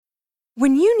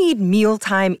When you need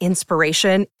mealtime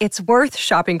inspiration, it's worth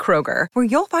shopping Kroger, where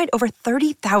you'll find over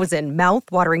 30,000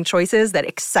 mouth-watering choices that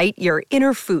excite your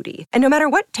inner foodie. And no matter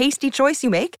what tasty choice you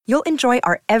make, you'll enjoy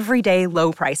our everyday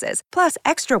low prices, plus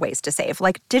extra ways to save,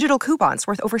 like digital coupons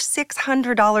worth over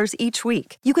 $600 each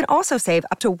week. You can also save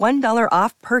up to $1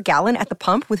 off per gallon at the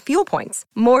pump with fuel points.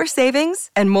 More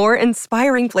savings and more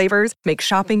inspiring flavors make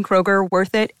shopping Kroger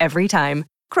worth it every time.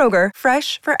 Kroger,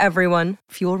 fresh for everyone.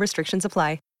 Fuel restrictions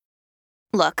apply.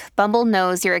 Look, Bumble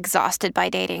knows you're exhausted by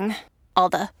dating. All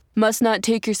the must not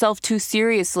take yourself too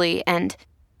seriously and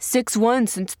 6'1"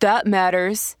 since that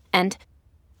matters. And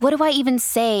what do I even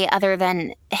say other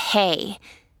than hey?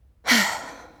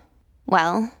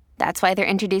 Well, that's why they're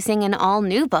introducing an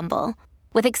all-new Bumble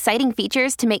with exciting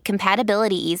features to make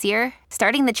compatibility easier,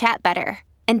 starting the chat better,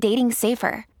 and dating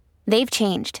safer. They've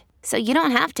changed, so you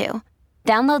don't have to.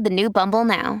 Download the new Bumble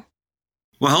now.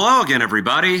 Well, hello again,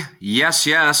 everybody.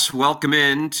 Yes. Welcome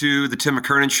in to the Tim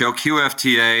McKernan Show,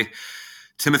 QFTA.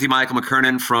 Timothy Michael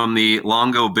McKernan from the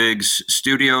Longo Biggs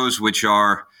Studios, which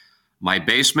are my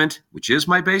basement, which is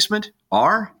my basement,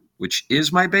 which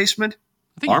is my basement,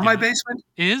 my basement?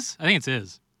 Is? I think it's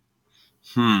is.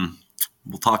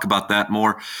 We'll talk about that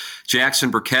more. Jackson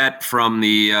Burkett from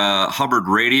the Hubbard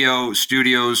Radio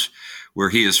Studios, where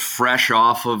he is fresh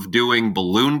off of doing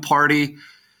Balloon Party.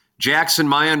 Jackson,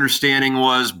 my understanding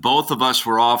was both of us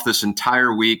were off this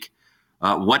entire week.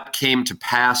 What came to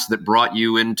pass that brought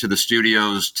you into the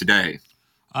studios today?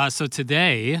 So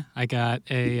today I got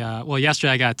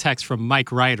yesterday I got a text from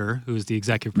Mike Ryder, who's the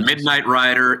executive producer. Midnight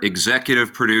Rider,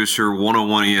 executive producer,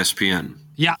 101 ESPN.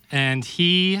 Yeah, and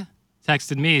he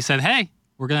texted me. He said, hey,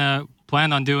 we're going to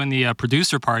plan on doing the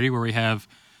producer party where we have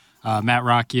Matt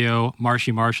Rocchio,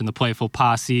 Marshy Marsh, and the Playful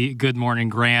Posse. Good Morning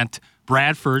Grant.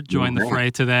 Bradford joined the fray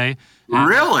today.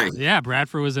 Really? Yeah,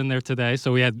 Bradford was in there today.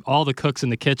 So we had all the cooks in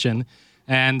the kitchen.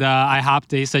 And I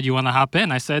hopped. He said, you want to hop in?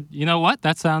 I said, you know what?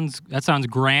 That sounds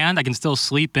grand. I can still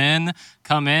sleep in,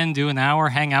 come in, do an hour,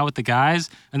 hang out with the guys.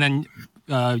 And then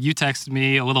you texted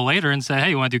me a little later and said, hey,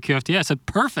 you want to do QFTA? I said,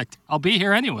 perfect. I'll be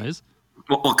here anyways.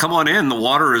 Well, come on in. The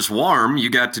water is warm. You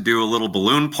got to do a little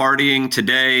balloon partying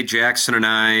today. Jackson and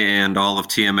I and all of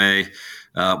TMA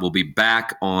will be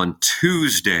back on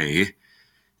Tuesday,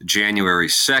 January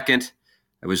 2nd.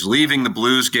 I was leaving the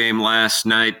Blues game last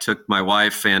night, took my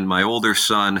wife and my older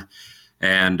son,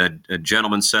 and a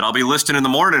gentleman said, I'll be listening in the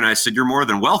morning. I said, you're more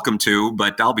than welcome to,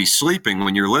 but I'll be sleeping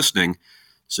when you're listening,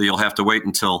 so you'll have to wait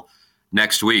until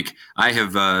next week. I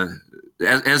have,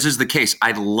 as is the case,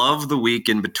 I love the week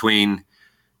in between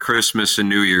Christmas and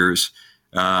New Year's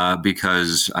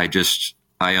because I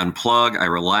unplug, I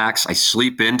relax, I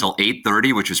sleep in till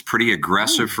 8:30, which is pretty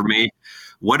aggressive for me.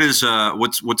 What's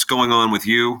going on with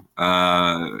you?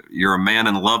 You're a man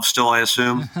in love still, I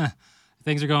assume.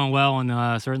 Things are going well,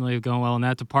 and certainly going well in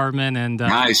that department. And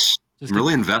nice,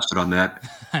 really invested on that.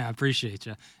 I appreciate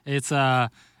you. It's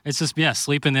just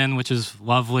sleeping in, which is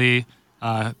lovely.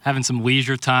 Having some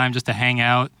leisure time just to hang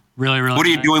out. Really. What are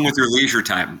you doing with your leisure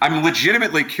time? I'm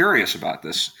legitimately curious about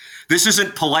this. This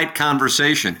isn't polite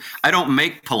conversation. I don't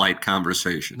make polite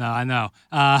conversation. No, I know.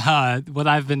 What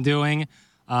I've been doing,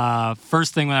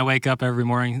 first thing when I wake up every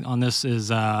morning on this is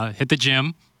hit the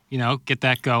gym, get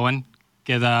that going,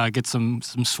 get some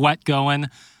sweat going.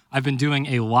 I've been doing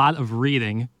a lot of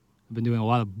reading. I've been doing a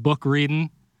lot of book reading,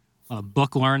 a lot of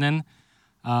book learning.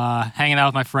 Hanging out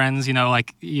with my friends, you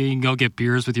can go get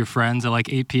beers with your friends at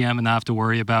 8 p.m. and not have to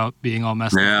worry about being all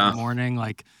messed up in the morning.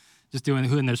 Just doing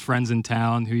and there's friends in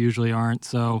town who usually aren't.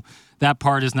 So that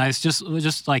part is nice. Just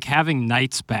having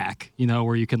nights back,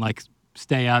 where you can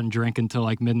stay out and drink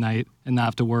until midnight and not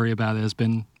have to worry about it has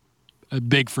been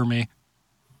big for me.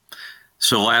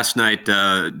 So last night,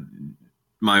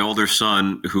 my older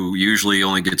son, who usually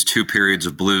only gets 2 periods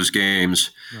of Blues games,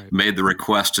 made the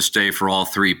request to stay for all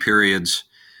 3 periods.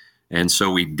 And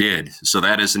so we did. So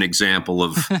that is an example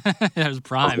of,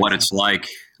 of what it's like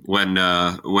when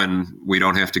we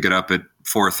don't have to get up at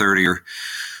 4:30 or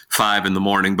 5 in the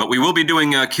morning. But we will be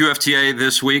doing QFTA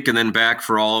this week and then back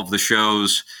for all of the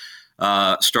shows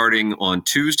starting on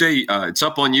Tuesday. It's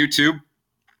up on YouTube,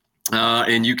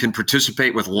 and you can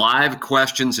participate with live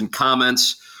questions and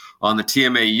comments on the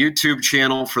TMA YouTube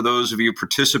channel for those of you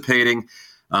participating.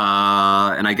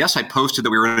 And I guess I posted that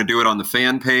we were going to do it on the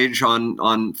fan page on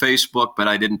Facebook, but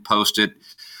I didn't post it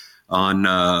on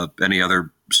any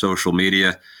other social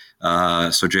media.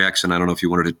 So Jackson, I don't know if you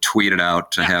wanted to tweet it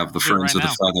out to have the Friends of the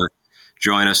Feather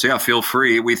join us. Yeah, feel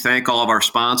free. We thank all of our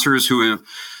sponsors who have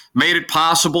made it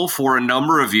possible for a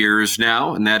number of years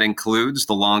now, and that includes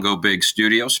the Longo Big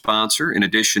Studio sponsor, in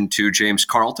addition to James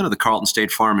Carlton of the Carlton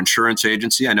State Farm Insurance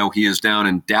Agency. I know he is down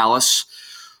in Dallas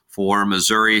for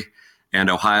Missouri and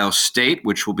Ohio State,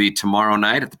 which will be tomorrow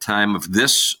night at the time of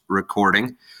this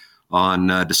recording on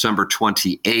December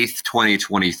 28th,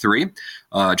 2023.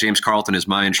 James Carlton is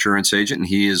my insurance agent, and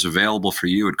he is available for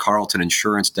you at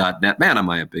carltoninsurance.net. Man, am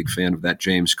I a big fan of that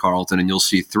James Carlton, and you'll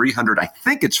see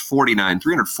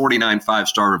 349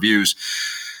 five-star reviews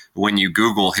when you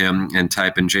Google him and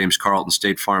type in James Carlton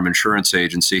State Farm Insurance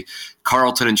Agency.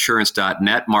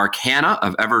 carltoninsurance.net. Mark Hanna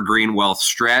of Evergreen Wealth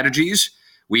Strategies.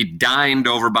 We dined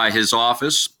over by his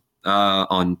office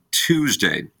on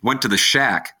Tuesday, went to the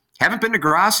Shack. Haven't been to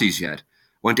Grassi's yet.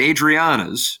 Went to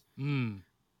Adriana's.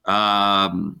 I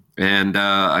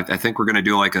think we're going to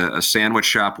do like a sandwich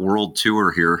shop world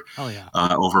tour here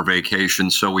over vacation.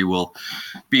 So we will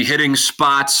be hitting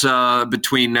spots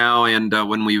between now and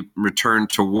when we return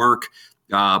to work.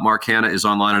 Mark Hanna is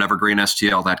online at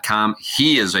evergreenstl.com.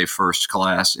 He is a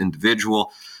first-class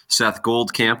individual. Seth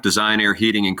Goldcamp, Design Air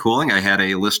Heating and Cooling. I had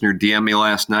a listener DM me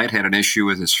last night, had an issue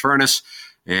with his furnace,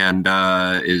 and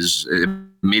is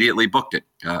immediately booked it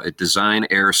at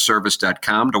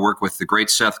designairservice.com to work with the great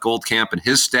Seth Goldcamp and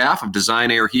his staff of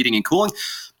Design Air Heating and Cooling,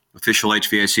 official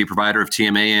HVAC provider of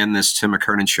TMA and this Tim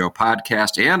McKernan Show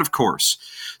podcast, and of course,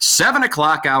 7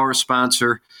 o'clock hour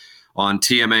sponsor on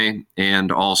TMA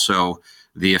and also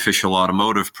the official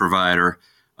automotive provider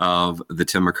of the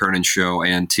Tim McKernan Show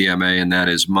and TMA, and that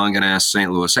is Munganess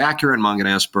St. Louis Acura and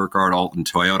Munganess Burkhardt Alton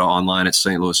Toyota, online at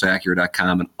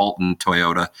stlouisacura.com and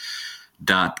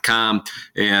altontoyota.com.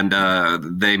 And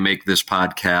they make this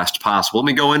podcast possible. Let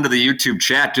me go into the YouTube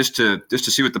chat just to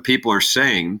see what the people are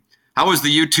saying. How was the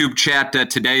YouTube chat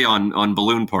today on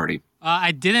Balloon Party?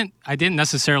 I didn't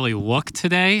necessarily look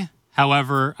today.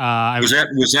 However, was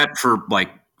that for like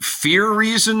fear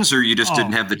reasons, or you just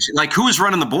didn't have who was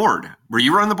running the board? Were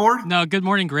you running the board? No, Good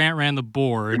Morning Grant ran the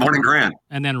board. Good Morning Grant.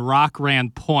 And then Rock ran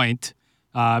point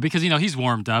because, he's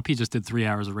warmed up. He just did 3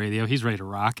 hours of radio. He's ready to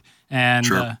rock. And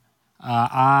sure.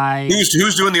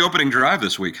 Who's doing the opening drive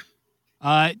this week?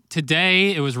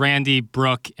 Today it was Randy,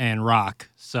 Brooke, and Rock.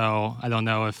 So I don't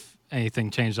know if anything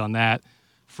changed on that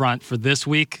front for this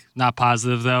week. Not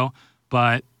positive, though.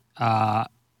 But I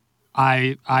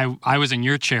was in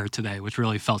your chair today, which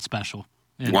really felt special.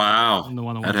 Wow,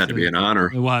 that had to be an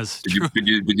honor. It was. Did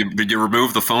you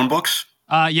remove the phone books?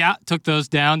 Yeah, took those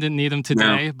down. Didn't need them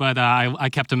today, but I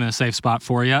kept them in a safe spot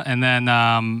for you. And then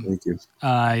thank you.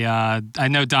 I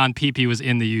know Don Peepee was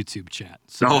in the YouTube chat.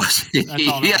 So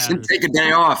he hasn't taken a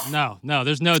day off. No,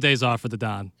 there's no days off for the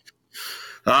Don.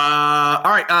 All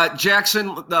right,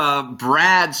 Jackson.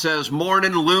 Brad says,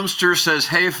 morning. Loomster says,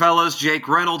 hey, fellas. Jake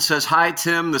Reynolds says, hi,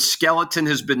 Tim. The skeleton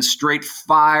has been straight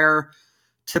fire.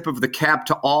 Tip of the cap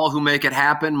to all who make it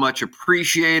happen. Much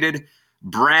appreciated.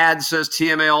 Brad says,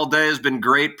 TMA all day has been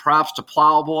great. Props to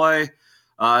Plowboy.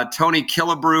 Tony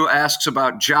Killebrew asks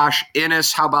about Josh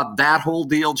Innes. How about that whole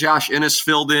deal? Josh Innes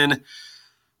filled in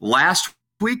last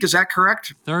week, is that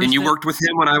correct? Thursday. And you worked with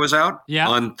him when I was out? Yeah.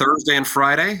 On Thursday and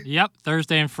Friday? Yep,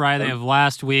 Thursday and Friday of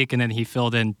last week, and then he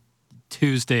filled in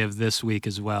Tuesday of this week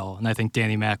as well. And I think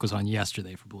Danny Mac was on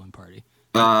yesterday for Balloon Party.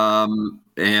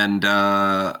 Dan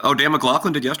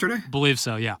McLaughlin did yesterday? Believe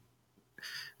so, yeah.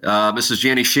 Mrs.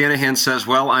 Janie Shanahan says,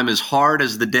 well, I'm as hard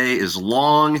as the day is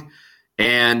long.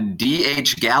 And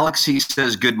DH Galaxy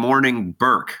says, good morning,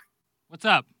 Burke. What's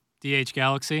up, DH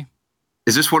Galaxy?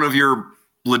 Is this one of your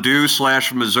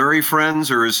Ladue/Missouri friends,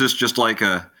 or is this just like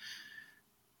a?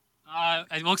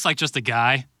 It looks like just a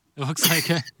guy. It looks like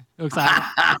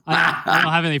I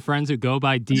don't have any friends who go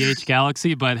by DH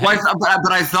Galaxy, but hey.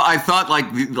 I thought like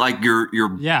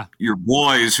your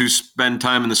boys who spend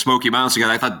time in the Smoky Mountains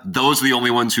together. I thought those are the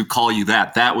only ones who call you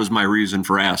that. That was my reason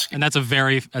for asking. And that's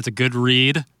a good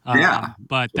read.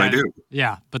 But I do.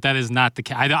 Yeah, but that is not the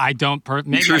case. I don't.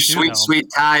 Maybe sure, I do, sweet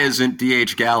Ty isn't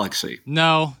DH Galaxy.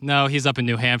 No, he's up in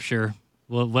New Hampshire,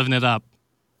 living it up.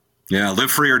 Yeah,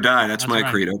 live free or die. That's my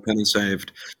right. credo. Penny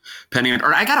saved, penny.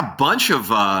 Or I got a bunch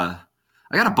of. I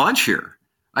got a bunch here.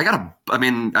 I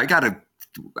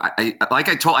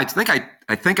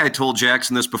think I told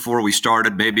Jackson this before we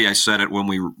started. Maybe I said it when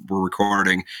we were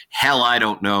recording. Hell, I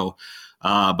don't know.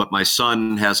 But my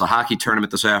son has a hockey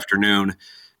tournament this afternoon,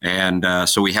 and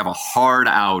so we have a hard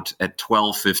out at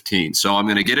 12:15. So I'm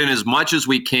going to get in as much as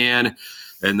we can,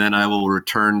 and then I will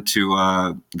return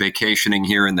to vacationing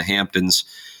here in the Hamptons.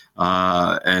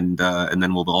 And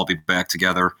then we'll all be back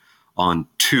together on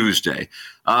Tuesday.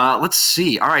 Let's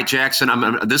see. All right, Jackson.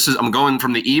 I'm going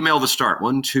from the email to start.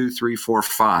 1, 2, 3, 4,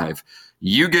 5.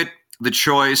 You get the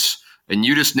choice, and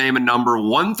you just name a number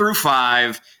 1 through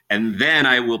 5, and then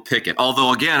I will pick it.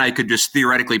 Although, again, I could just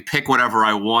theoretically pick whatever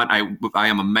I want. I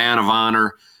am a man of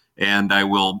honor, and I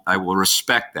will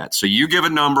respect that. So you give a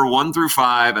number 1 through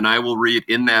 5, and I will read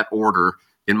in that order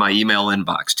in my email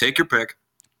inbox. Take your pick.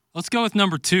 Let's go with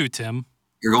number 2, Tim.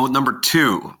 You're going with number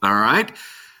 2. All right.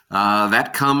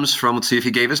 That comes from, let's see if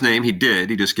he gave his name. He did.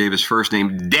 He just gave his first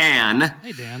name, Dan.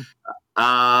 Hey, Dan.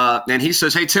 And he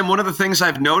says, hey, Tim, one of the things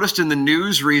I've noticed in the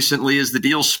news recently is the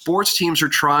deal sports teams are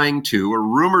trying to, or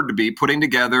rumored to be, putting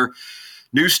together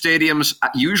new stadiums,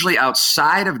 usually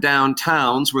outside of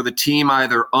downtowns, where the team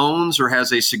either owns or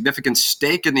has a significant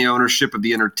stake in the ownership of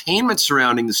the entertainment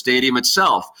surrounding the stadium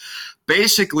itself.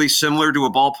 Basically similar to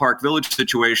a ballpark village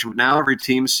situation, but now every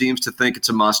team seems to think it's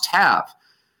a must-have.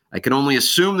 I can only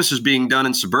assume this is being done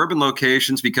in suburban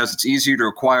locations because it's easier to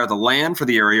acquire the land for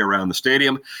the area around the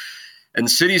stadium, and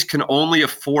cities can only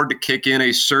afford to kick in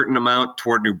a certain amount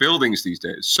toward new buildings these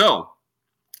days. So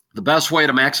the best way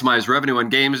to maximize revenue on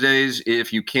games days,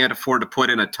 if you can't afford to put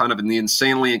in a ton of the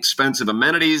insanely expensive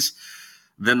amenities,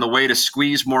 then the way to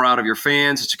squeeze more out of your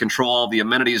fans is to control all the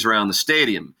amenities around the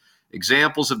stadium.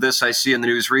 Examples of this I see in the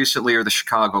news recently are the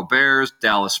Chicago Bears,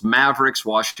 Dallas Mavericks,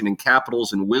 Washington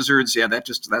Capitals, and Wizards. Yeah,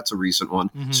 that's a recent one,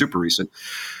 super recent.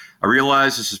 I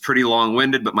realize this is pretty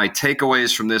long-winded, but my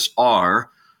takeaways from this are,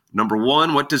 number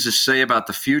 1, what does this say about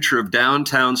the future of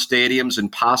downtown stadiums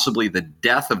and possibly the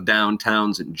death of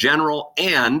downtowns in general?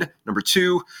 And number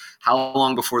 2, how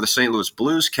long before the St. Louis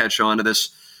Blues catch on to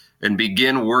this and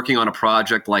begin working on a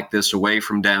project like this away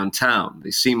from downtown?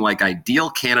 They seem like ideal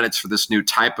candidates for this new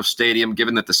type of stadium,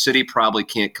 given that the city probably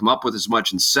can't come up with as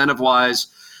much incentive-wise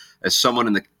as someone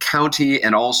in the county,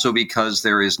 and also because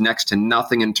there is next to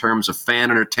nothing in terms of fan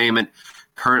entertainment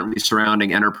currently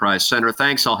surrounding Enterprise Center.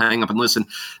 Thanks. I'll hang up and listen.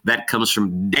 That comes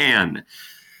from Dan.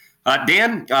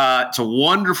 Dan, it's a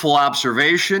wonderful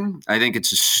observation. I think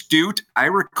it's astute. I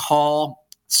recall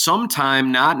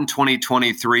sometime, not in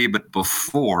 2023, but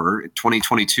before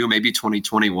 2022, maybe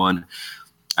 2021,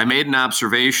 I made an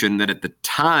observation that at the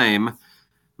time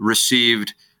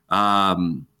received, I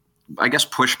guess,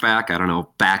 pushback, I don't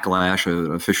know, backlash,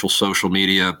 an official social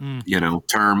media,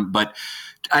 term. But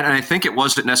I think it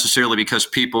wasn't necessarily because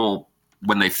people,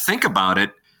 when they think about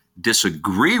it,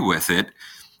 disagree with it.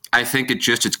 I think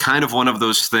it's kind of one of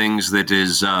those things that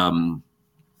is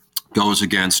goes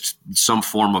against some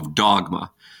form of dogma.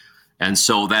 And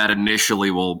so that initially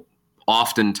will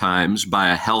oftentimes, by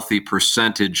a healthy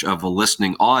percentage of a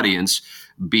listening audience,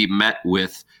 be met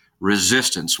with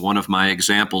resistance. One of my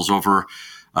examples over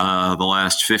the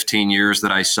last 15 years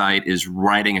that I cite is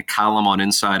writing a column on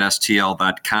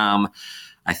InsideSTL.com.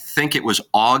 I think it was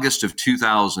August of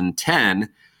 2010,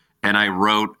 and I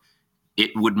wrote, it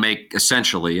would make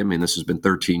essentially, I mean, this has been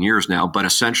 13 years now, but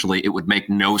essentially it would make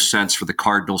no sense for the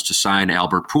Cardinals to sign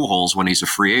Albert Pujols when he's a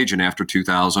free agent after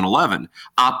 2011,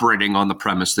 operating on the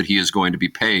premise that he is going to be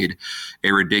paid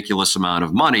a ridiculous amount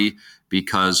of money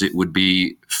because it would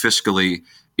be fiscally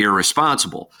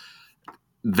irresponsible.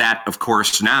 That, of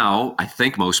course, now I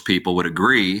think most people would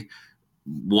agree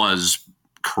was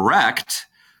correct.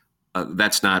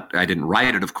 That's not, I didn't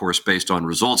write it, of course, based on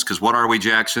results, because what are we,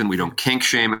 Jackson? We don't kink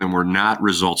shame, and we're not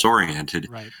results oriented.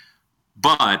 Right.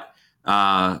 But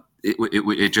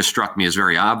it just struck me as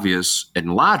very obvious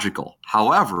and logical.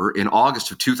 However, in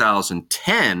August of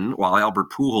 2010, while Albert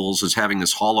Pujols is having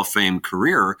this Hall of Fame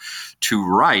career, to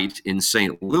write in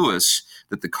St. Louis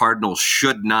that the Cardinals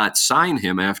should not sign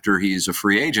him after he's a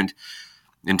free agent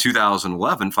in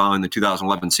 2011, following the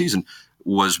 2011 season,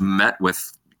 was met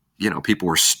with, people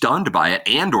were stunned by it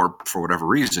and, or for whatever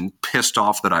reason, pissed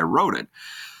off that I wrote it.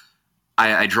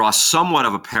 I draw somewhat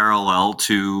of a parallel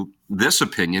to this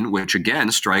opinion, which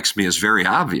again strikes me as very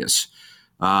obvious.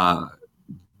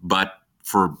 But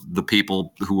for the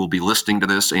people who will be listening to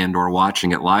this and or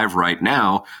watching it live right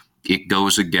now, it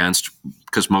goes against,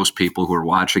 because most people who are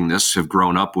watching this have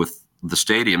grown up with the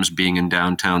stadiums being in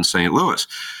downtown St. Louis.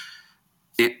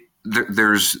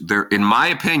 There's in my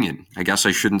opinion, I guess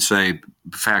I shouldn't say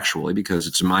factually because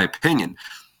it's in my opinion,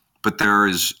 but there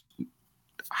is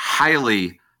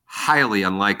highly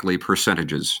unlikely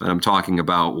percentages, and I'm talking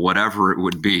about whatever it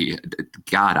would be.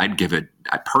 God, I'd give it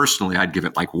like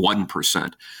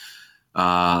 1%,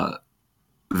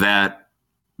 that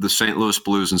the St. Louis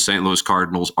Blues and St. Louis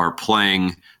Cardinals are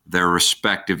playing their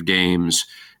respective games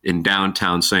in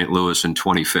downtown St. Louis in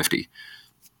 2050.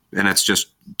 And it's just,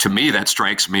 to me, that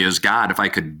strikes me as, God, if I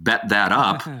could bet that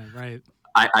up, right.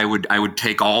 I would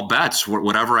take all bets,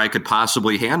 whatever I could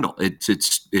possibly handle.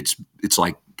 It's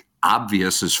like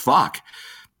obvious as fuck.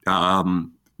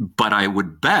 But I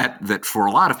would bet that for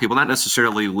a lot of people, not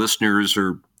necessarily listeners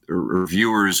or or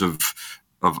viewers of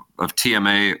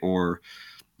TMA or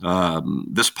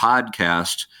this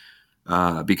podcast,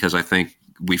 because I think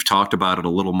we've talked about it a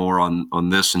little more on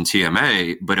this in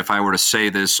TMA. But if I were to say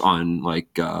this on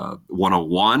like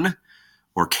 101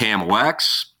 or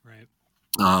KMOX,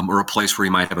 or a place where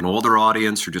you might have an older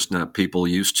audience or just not people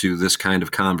used to this kind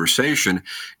of conversation,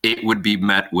 it would be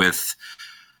met with,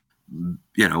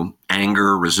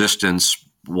 anger, resistance,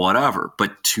 whatever.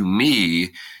 But to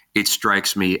me, it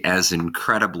strikes me as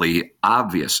incredibly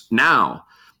obvious. Now,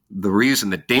 the reason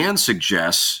that Dan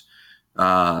suggests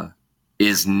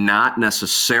is not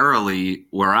necessarily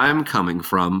where I'm coming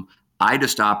from. I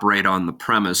just operate on the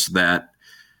premise that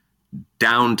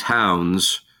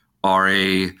downtowns are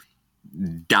a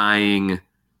dying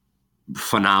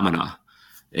phenomena,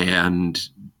 and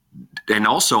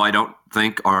also I don't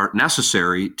think are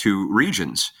necessary to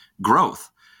regions' growth.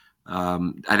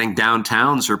 I think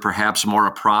downtowns are perhaps more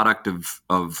a product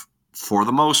of for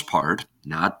the most part,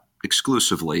 not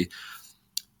exclusively,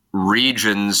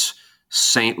 regions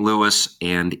St. Louis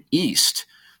and east.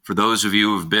 For those of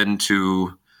you who have been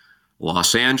to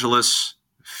Los Angeles,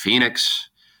 Phoenix,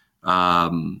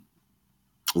 Las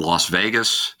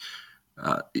Vegas,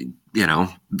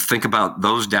 think about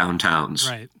those downtowns,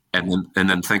 right? And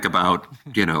then think about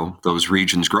those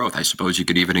regions' growth. I suppose you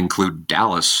could even include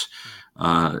Dallas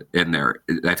in there.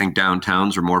 I think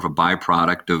downtowns are more of a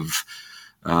byproduct of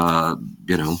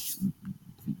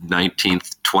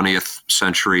 19th, 20th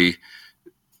century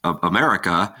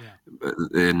America,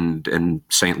 and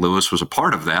St. Louis was a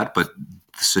part of that, but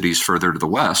the cities further to the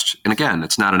west. And again,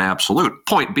 it's not an absolute.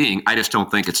 Point being, I just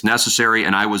don't think it's necessary.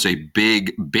 And I was a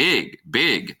big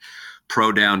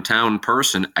pro downtown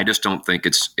person. I just don't think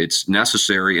it's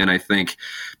necessary. And I think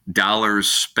dollars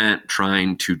spent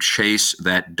trying to chase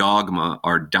that dogma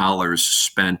are dollars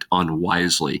spent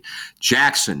unwisely.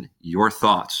 Jackson, your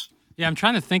thoughts? Yeah, I'm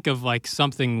trying to think of like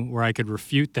something where I could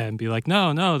refute that and be like,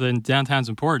 no, then downtown's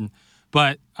important.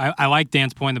 But I like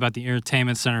Dan's point about the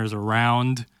entertainment centers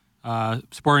around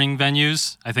sporting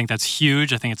venues. I think that's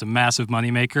huge. I think it's a massive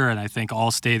moneymaker, and I think all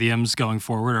stadiums going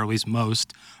forward, or at least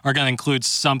most, are going to include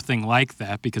something like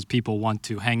that because people want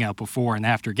to hang out before and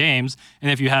after games.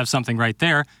 And if you have something right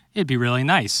there, it'd be really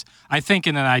nice. I think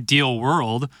in an ideal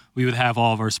world, we would have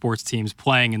all of our sports teams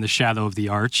playing in the shadow of the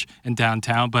arch in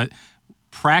downtown, but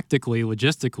practically,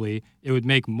 logistically, it would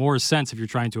make more sense if you're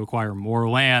trying to acquire more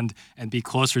land and be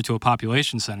closer to a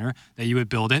population center, that you would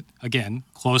build it, again,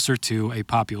 closer to a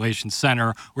population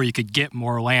center where you could get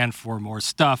more land for more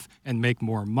stuff and make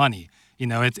more money.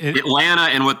 Atlanta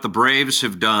and what the Braves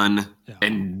have done,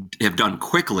 and have done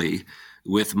quickly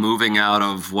with moving out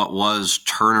of what was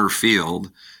Turner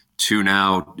Field to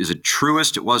now, is it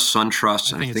Truist? It was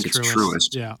SunTrust. I think it's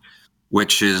Truist. Yeah.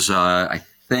 Which is, I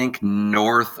think,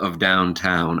 north of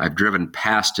downtown. I've driven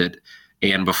past it,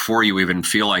 and before you even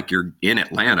feel like you're in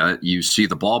Atlanta, you see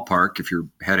the ballpark if you're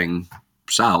heading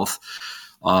south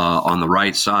on the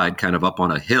right side, kind of up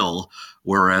on a hill,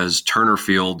 whereas Turner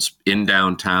Field's in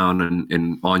downtown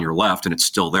and on your left, and it's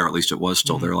still there. At least it was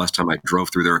still there last time I drove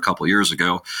through there a couple of years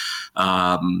ago.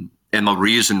 And the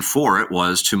reason for it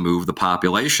was to move the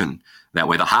population. That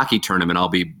way the hockey tournament I'll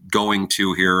be going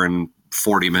to here in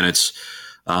 40 minutes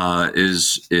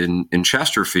is in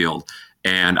Chesterfield.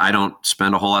 And I don't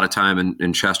spend a whole lot of time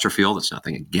in Chesterfield. It's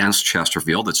nothing against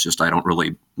Chesterfield. It's just I don't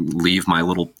really leave my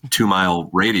little 2-mile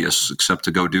radius except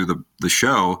to go do the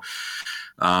show.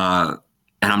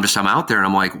 And I'm out there and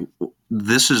I'm like,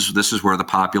 this is where the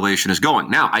population is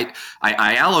going. Now,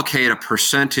 I allocate a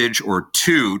percentage or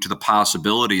two to the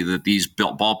possibility that these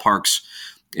ballparks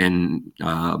and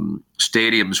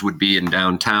stadiums would be in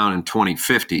downtown in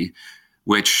 2050,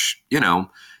 which,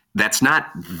 that's not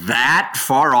that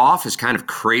far off, as kind of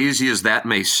crazy as that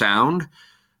may sound,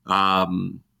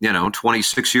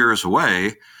 26 years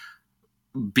away,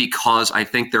 because I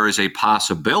think there is a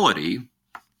possibility,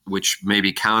 which may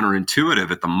be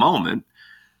counterintuitive at the moment,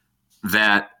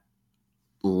 that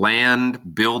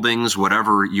land, buildings,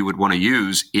 whatever you would want to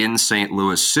use in St.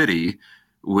 Louis City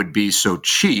would be so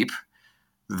cheap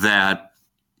that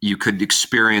you could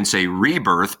experience a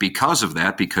rebirth because of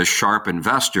that, because sharp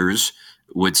investors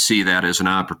would see that as an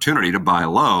opportunity to buy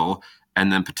low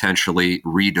and then potentially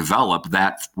redevelop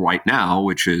that right now,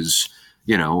 which is,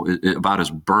 about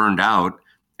as burned out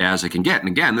as it can get. And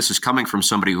again, this is coming from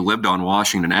somebody who lived on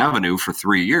Washington Avenue for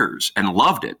 3 years and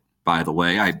loved it, by the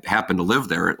way. I happened to live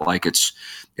there at like its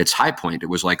high point. It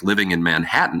was like living in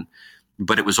Manhattan,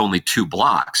 but it was only 2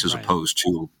 blocks as opposed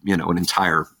to, an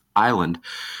entire island.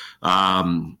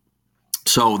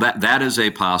 So that is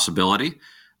a possibility.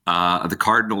 The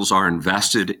Cardinals are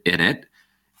invested in it.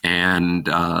 And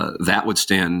that would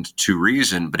stand to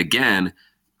reason. But again,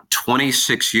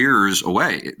 26 years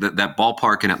away, that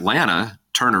ballpark in Atlanta,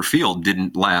 Turner Field,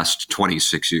 didn't last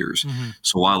 26 years. Mm-hmm.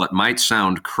 So while it might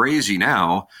sound crazy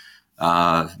now,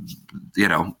 the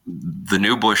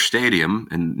new Busch Stadium,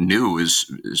 and new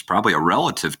is probably a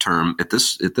relative term at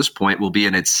this point, will be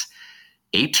in its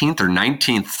 18th or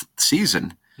 19th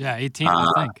season. Yeah, 18th,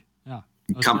 I think. Yeah,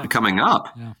 coming up.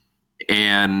 Yeah.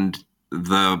 And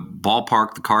the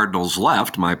ballpark the Cardinals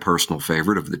left, my personal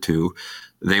favorite of the two,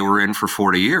 they were in for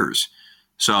 40 years.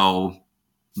 So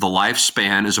the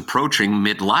lifespan is approaching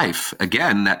midlife.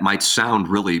 Again, that might sound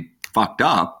really fucked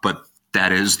up, but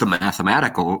that is the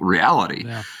mathematical reality.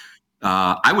 Yeah.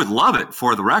 I would love it,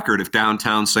 for the record, if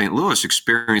downtown St. Louis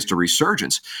experienced a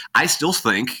resurgence. I still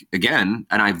think, again,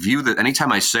 and I view that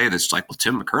anytime I say this, it's like, well,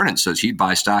 Tim McKernan says he'd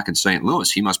buy stock in St.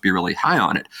 Louis. He must be really high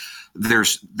on it.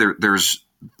 That's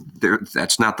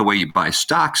not the way you buy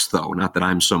stocks, though. Not that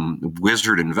I'm some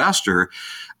wizard investor.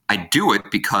 I do it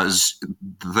because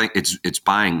it's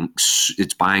buying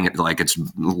it like its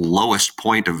lowest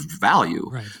point of value.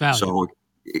 Right, value. So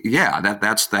yeah,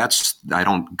 that's I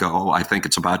don't go. I think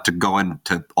it's about to go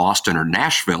into Austin or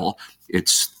Nashville.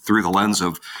 It's through the lens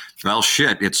of, well,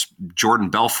 shit, it's Jordan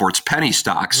Belfort's penny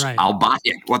stocks. Right. I'll buy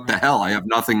it. What the hell? I have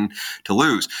nothing to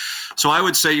lose. So I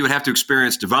would say you would have to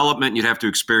experience development. You'd have to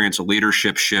experience a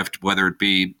leadership shift, whether it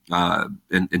be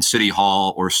in City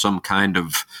Hall or some kind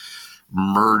of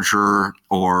merger,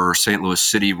 or St. Louis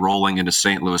City rolling into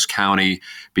St. Louis County,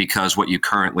 because what you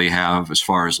currently have as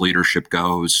far as leadership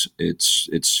goes,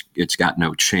 it's got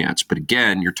no chance. But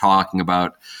again, you're talking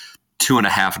about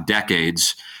 2.5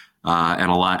 decades, and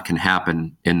a lot can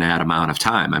happen in that amount of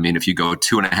time. I mean, if you go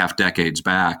 2.5 decades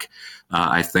back,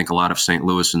 I think a lot of St.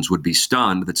 Louisans would be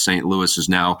stunned that St. Louis is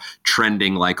now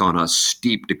trending like on a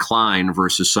steep decline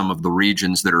versus some of the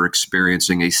regions that are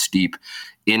experiencing a steep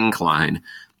incline.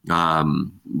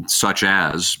 Such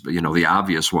as, the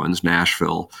obvious ones,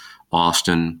 Nashville,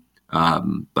 Austin,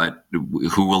 but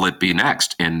who will it be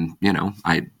next? And,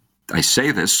 I say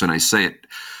this, and I say it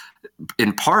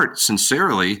in part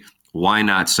sincerely, why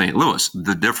not St. Louis?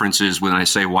 The difference is, when I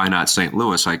say why not St.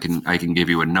 Louis, I can give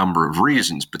you a number of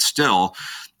reasons, but still,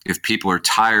 if people are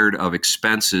tired of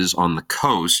expenses on the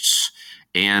coasts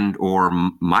and or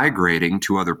migrating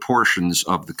to other portions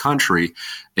of the country,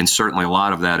 and certainly a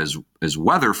lot of that is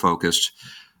weather focused,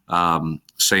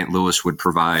 St. Louis would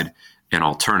provide an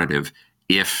alternative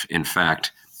if, in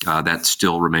fact, that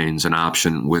still remains an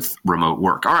option with remote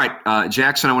work. All right,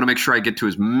 Jackson, I want to make sure I get to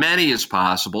as many as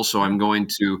possible, so let me go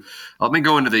into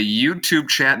the YouTube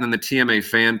chat and then the TMA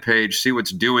fan page, see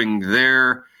what's doing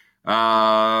there.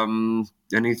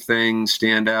 Anything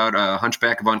stand out?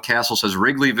 Hunchback of Von Castle says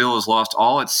Wrigleyville has lost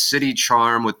all its city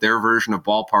charm with their version of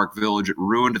Ballpark Village. It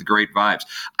ruined the great vibes.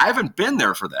 I haven't been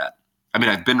there for that. I mean,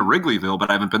 I've been to Wrigleyville, but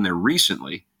I haven't been there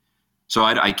recently, so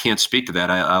I can't speak to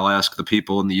that. I'll ask the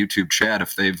people in the YouTube chat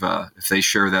if they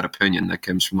share that opinion. That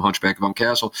comes from Hunchback of Von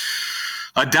Castle.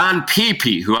 Don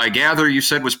Pepe, who I gather you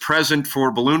said was present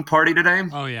for Balloon Party today.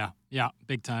 Oh yeah,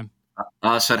 big time.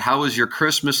 Said, how was your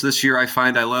Christmas this year? I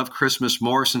find I love Christmas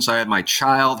more since I had my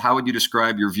child. How would you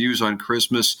describe your views on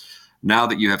Christmas now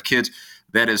that you have kids?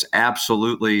 That is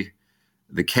absolutely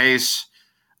the case.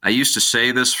 I used to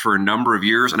say this for a number of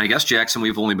years, and I guess, Jackson,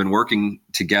 we've only been working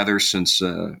together since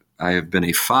I have been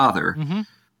a father. Mm-hmm.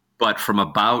 But from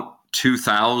about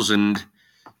 2000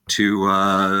 to,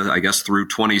 I guess, through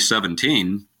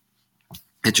 2017,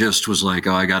 it just was like,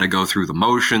 I got to go through the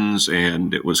motions.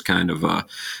 And it was kind of,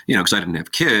 because I didn't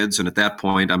have kids. And at that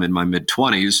point, I'm in my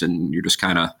mid-20s, and you're just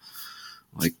kind of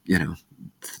like,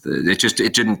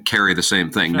 it didn't carry the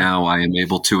same thing. Sure. Now I am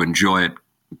able to enjoy it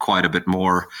quite a bit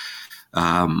more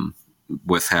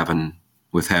with having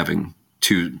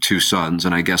two sons.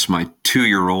 And I guess my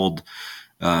 2-year-old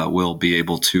will be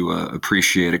able to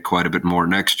appreciate it quite a bit more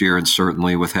next year. And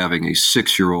certainly with having a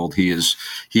 6-year-old, he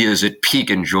is at peak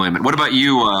enjoyment. What about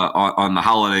you on the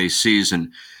holiday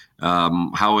season?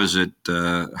 How is it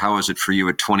for you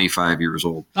at 25 years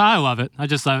old? I love it.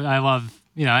 I love,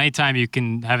 anytime you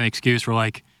can have an excuse where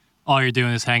like all you're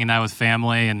doing is hanging out with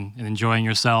family and enjoying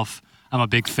yourself. I'm a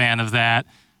big fan of that.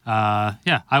 I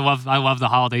love the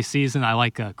holiday season. I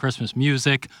like Christmas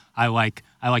music. I like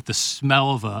the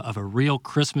smell of a real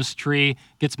Christmas tree.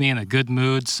 Gets me in a good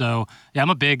mood. So yeah, I'm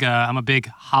a big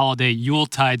holiday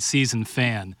Yuletide season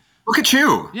fan. Look at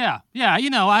you. Yeah.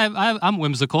 I'm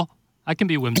whimsical. I can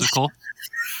be whimsical.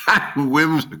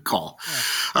 Whimsical.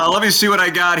 Yeah. Let me see what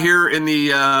I got here in the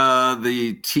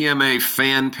TMA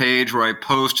fan page, where I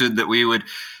posted that we would.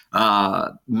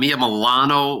 Mia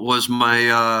Milano was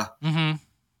my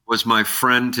was my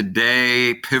friend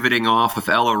today, pivoting off of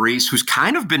Ella Reese, who's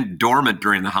kind of been dormant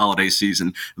during the holiday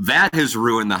season. That has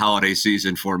ruined the holiday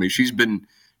season for me. She's been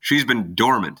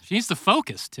dormant. She needs to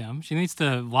focus, Tim. She needs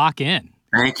to lock in.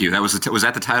 Thank you. That was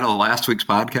that the title of last week's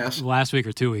podcast? Last week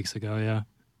or 2 weeks ago, yeah.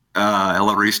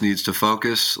 Ella Reese needs to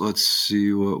focus. Let's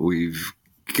see what we've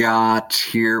got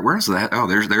here. Where's that? Oh,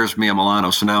 there's Mia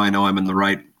Milano. So now I know I'm in the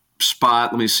right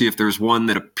spot. Let me see if there's one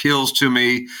that appeals to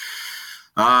me.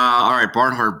 All right,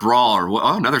 Barnhart Brawler.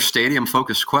 Oh, another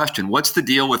stadium-focused question. What's the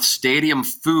deal with stadium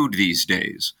food these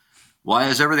days? Why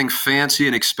is everything fancy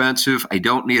and expensive? I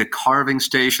don't need a carving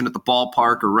station at the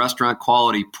ballpark or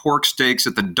restaurant-quality pork steaks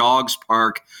at the Dogs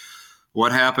Park.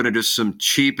 What happened to just some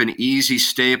cheap and easy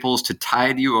staples to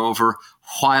tide you over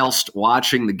whilst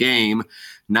watching the game?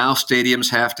 Now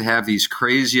stadiums have to have these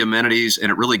crazy amenities,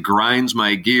 and it really grinds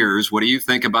my gears. What do you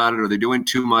think about it? Are they doing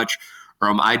too much? Or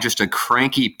am I just a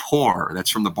cranky poor? That's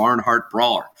from the Barnhart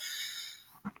Brawler.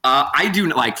 I do,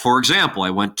 like, for example, I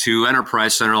went to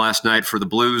Enterprise Center last night for the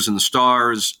Blues and the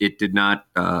Stars. It did not,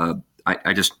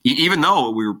 I just, even though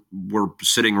we were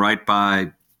sitting right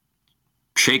by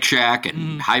Shake Shack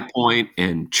and High Point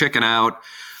and Chicken Out,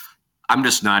 I'm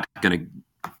just not going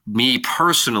to, me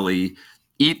personally,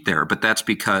 eat there. But that's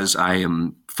because I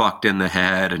am fucked in the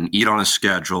head and eat on a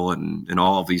schedule and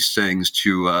all of these things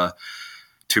to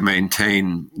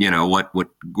maintain,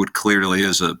 what clearly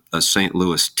is a St.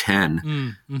 Louis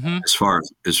 10 as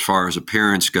far as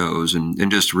appearance goes,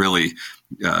 and just really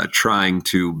trying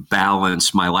to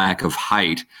balance my lack of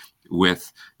height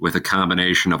with a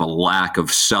combination of a lack of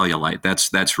cellulite.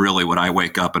 That's really what I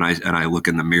wake up and I look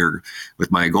in the mirror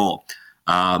with my goal.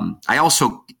 I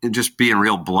also, just being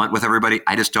real blunt with everybody,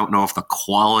 I just don't know if the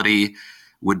quality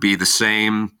would be the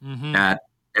same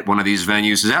at one of these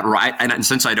venues. Is that right? And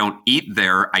since I don't eat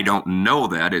there, I don't know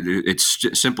that. It's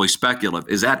simply speculative.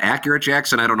 Is that accurate,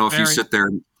 Jackson? I don't know if you sit there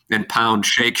and pound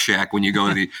Shake Shack when you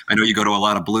go to I know you go to a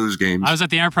lot of Blues games. I was at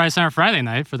the Enterprise Center Friday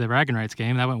night for the bragging rights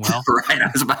game. That went well. Right. I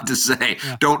was about to say,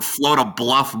 Don't float a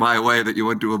bluff my way that you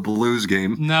went to a Blues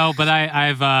game. No, but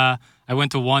I've been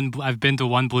to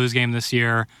one Blues game this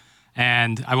year,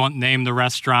 and I won't name the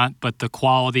restaurant, but the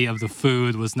quality of the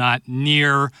food was not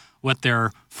near what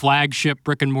their flagship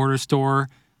brick and mortar store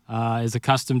is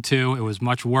accustomed to. It was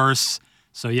much worse.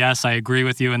 So yes, I agree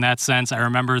with you in that sense. I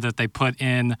remember that they put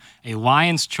in a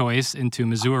Lion's Choice into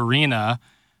Mizzou Arena.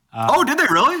 Did they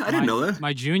really? I didn't know that.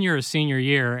 My junior or senior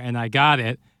year, and I got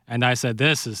it, and I said,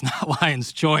 "This is not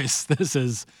Lion's Choice. This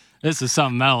is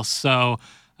something else." So.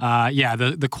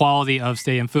 The quality of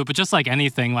stadium food, but just like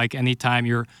anything, like anytime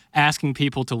you're asking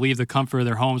people to leave the comfort of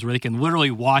their homes where they can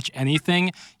literally watch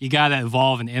anything, you got to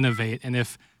evolve and innovate. And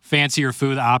if fancier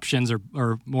food options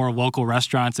or more local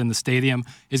restaurants in the stadium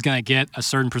is going to get a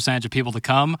certain percentage of people to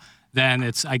come,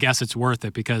 then I guess it's worth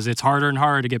it, because it's harder and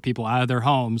harder to get people out of their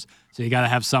homes. So you got to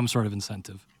have some sort of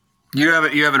incentive. You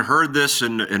haven't heard this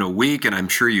in a week, and I'm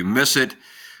sure you miss it.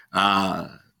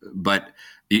 But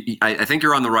I think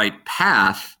you're on the right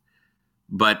path,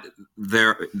 but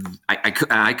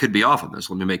I could be off on this.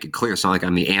 Let me make it clear. It's not like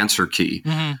I'm the answer key.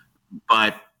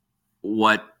 But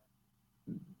what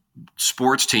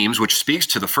sports teams, which speaks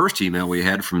to the first email we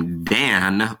had from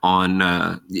Dan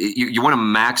on, you want to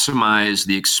maximize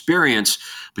the experience,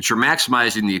 but you're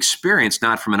maximizing the experience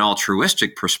not from an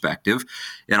altruistic perspective.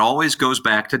 It always goes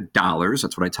back to dollars.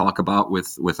 That's what I talk about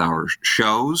with our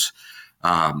shows.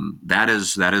 That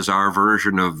is our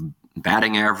version of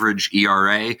batting average,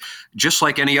 ERA, just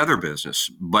like any other business.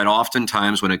 But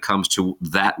oftentimes when it comes to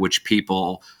that which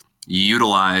people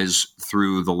utilize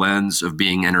through the lens of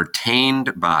being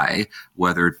entertained by,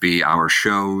 whether it be our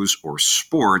shows or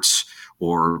sports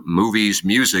or movies,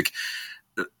 music,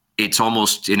 it's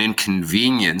almost an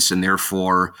inconvenience, and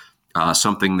therefore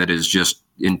something that is just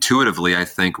intuitively, I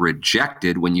think,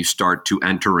 rejected when you start to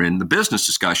enter in the business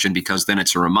discussion, because then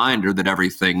it's a reminder that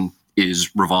everything is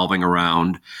revolving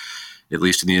around, at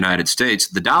least in the United States,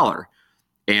 the dollar.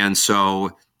 And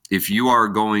so if you are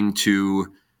going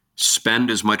to spend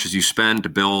as much as you spend to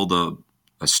build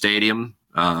a stadium,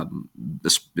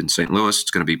 in St. Louis,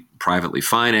 it's going to be privately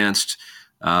financed,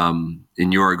 and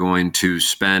you are going to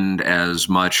spend as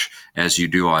much as you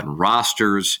do on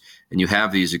rosters, and you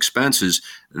have these expenses,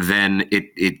 then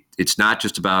it's not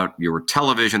just about your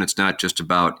television. It's not just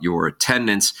about your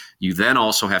attendance. You then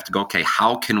also have to go, okay,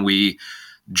 how can we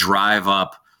drive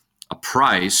up a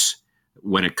price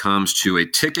when it comes to a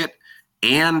ticket,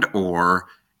 and or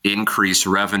increase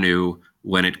revenue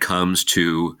when it comes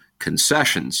to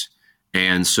concessions?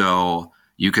 And so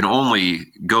you can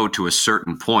only go to a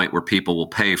certain point where people will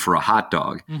pay for a hot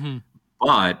dog.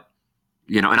 But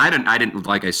and I didn't,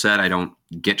 like I said, I don't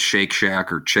get Shake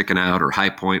Shack or Chicken Out or High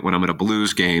Point when I'm at a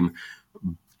Blues game.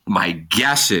 My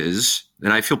guess is,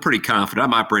 and I feel pretty confident,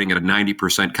 I'm operating at a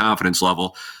 90% confidence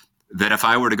level, that if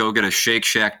I were to go get a Shake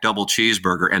Shack double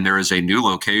cheeseburger, and there is a new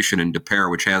location in Des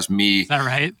Peres, which has me. Is that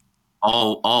right?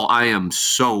 I am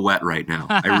so wet right now.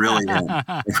 I really am.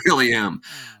 I really am.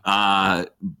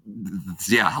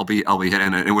 Yeah, I'll be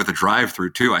hitting it, and with a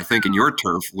drive-through too. I think in your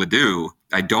turf, Ladue,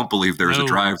 I don't believe there's a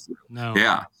drive-through. No.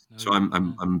 Yeah. No, so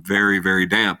I'm very, very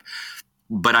damp.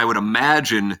 But I would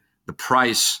imagine the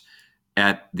price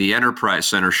at the Enterprise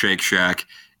Center Shake Shack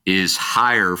is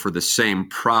higher for the same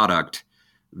product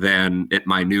than at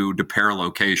my new Des Peres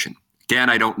location. Again,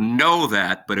 I don't know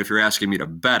that, but if you're asking me to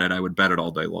bet it, I would bet it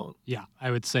all day long. Yeah, I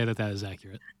would say that is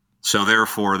accurate. So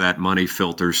therefore, that money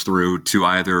filters through to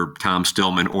either Tom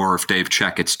Stillman or if Dave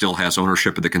Checkett still has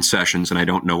ownership of the concessions, and I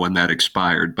don't know when that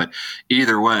expired. But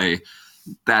either way,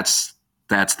 that's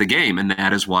the game, and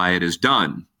that is why it is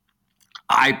done.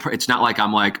 It's not like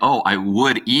I'm like, oh, I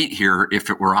would eat here if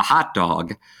it were a hot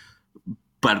dog,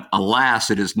 but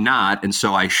alas, it is not, and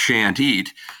so I shan't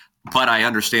eat. But I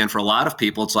understand for a lot of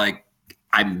people, it's like,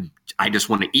 I just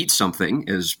want to eat something,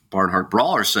 as Barnhart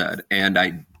Brawler said, and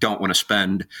I don't want to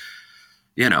spend,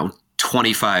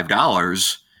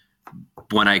 $25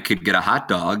 when I could get a hot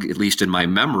dog, at least in my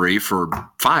memory, for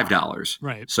 $5.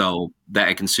 Right. So that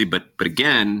I can see, but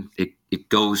again, it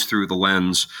goes through the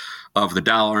lens of the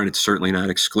dollar, and it's certainly not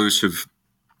exclusive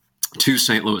to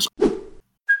St. Louis.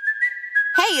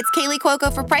 Hey, it's Kaylee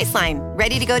Cuoco for Priceline.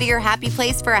 Ready to go to your happy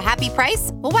place for a happy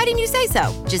price? Well, why didn't you say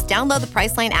so? Just download the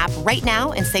Priceline app right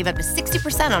now and save up to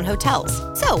 60% on hotels.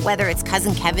 So whether it's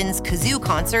Cousin Kevin's Kazoo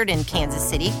Concert in Kansas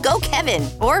City, go Kevin,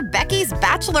 or Becky's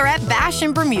Bachelorette Bash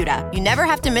in Bermuda, you never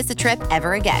have to miss a trip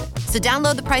ever again. So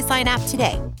download the Priceline app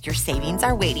today. Your savings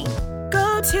are waiting.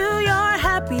 Go to your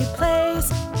happy place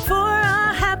for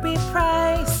a happy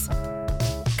price.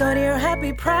 Go to your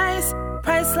happy price,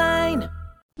 Priceline.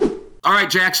 All right,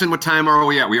 Jackson, what time are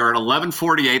we at? We are at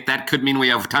 11:48. That could mean we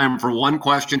have time for one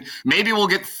question. Maybe we'll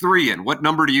get three in. What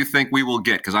number do you think we will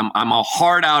get? Because I'm a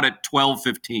hard out at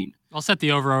 12:15. I'll set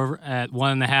the over at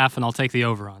 1.5, and I'll take the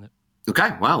over on it. Okay.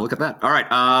 Wow, look at that. All right.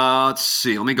 Let's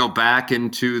see. Let me go back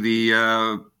into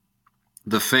the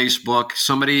Facebook.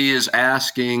 Somebody is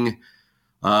asking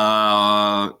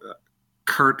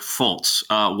Kurt Fultz,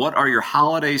 what are your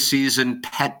holiday season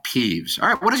pet peeves? All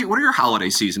right, what are your holiday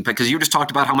season pet? Because you just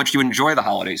talked about how much you enjoy the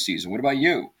holiday season. What about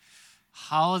you?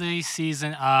 Holiday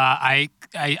season, I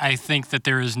think that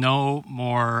there is no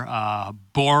more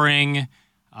boring,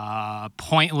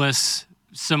 pointless,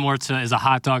 similar to is a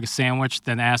hot dog a sandwich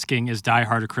than asking is Die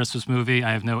Hard a Christmas movie.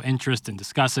 I have no interest in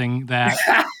discussing that,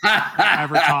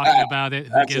 ever talking about it.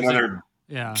 That's another.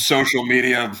 Yeah. Social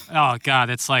media. Oh God,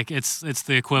 it's like it's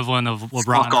the equivalent of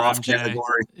LeBron fuck off MJ.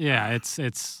 Category. Yeah,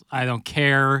 it's I don't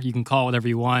care. You can call it whatever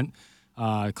you want.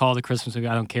 Call it a Christmas movie.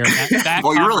 I don't care. That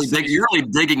well, you're really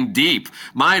digging deep.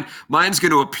 Mine's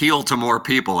going to appeal to more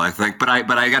people, I think. But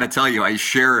I got to tell you, I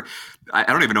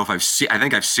don't even know if I've seen. I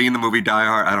think I've seen the movie Die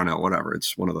Hard. I don't know. Whatever.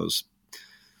 It's one of those.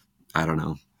 I don't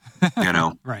know.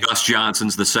 Right. Gus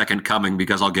Johnson's The Second Coming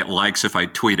because I'll get likes if I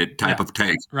tweet it type of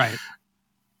take. Right.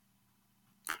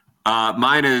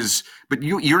 Mine is, but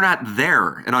you're not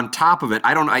there. And on top of it,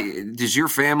 does your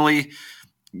family,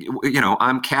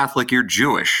 I'm Catholic, you're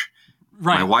Jewish.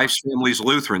 Right. My wife's family's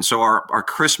Lutheran. So our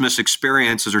Christmas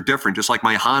experiences are different, just like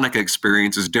my Hanukkah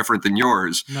experience is different than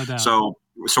yours. No doubt. So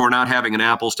we're not having an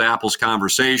apples to apples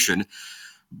conversation,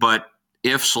 but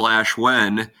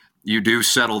if/when you do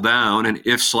settle down, and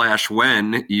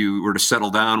if/when you were to settle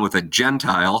down with a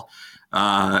Gentile,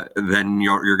 then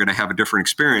you're going to have a different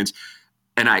experience.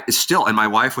 And and my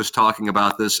wife was talking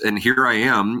about this, and here I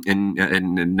am,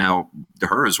 and now to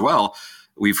her as well.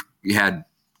 We've had,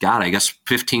 God, I guess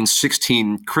 15,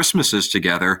 16 Christmases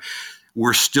together.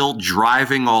 We're still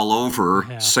driving all over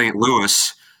St.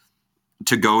 Louis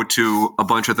to go to a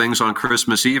bunch of things on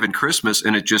Christmas Eve and Christmas,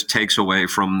 and it just takes away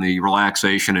from the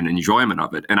relaxation and enjoyment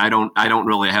of it. And I don't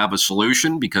really have a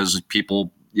solution because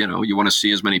people, you want to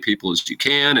see as many people as you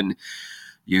can, and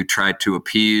you try to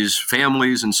appease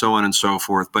families and so on and so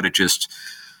forth, but it just,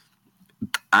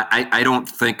 I don't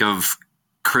think of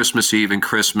Christmas Eve and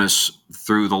Christmas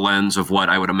through the lens of what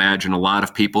I would imagine a lot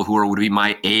of people who would be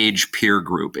my age peer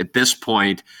group. At this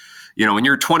point, when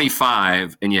you're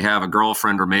 25 and you have a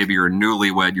girlfriend or maybe you're a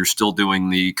newlywed, you're still doing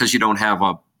because you don't have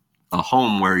a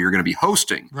home where you're going to be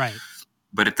hosting. Right.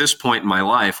 But at this point in my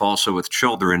life, also with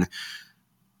children,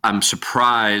 I'm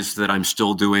surprised that I'm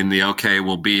still doing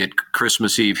we'll be at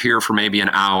Christmas Eve here for maybe an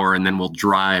hour, and then we'll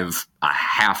drive a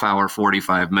half hour,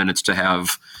 45 minutes to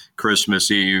have Christmas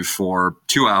Eve for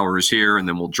 2 hours here, and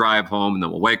then we'll drive home, and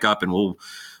then we'll wake up and we'll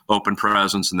open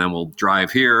presents, and then we'll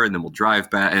drive here, and then we'll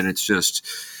drive back. And it's just,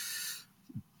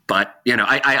 but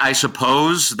I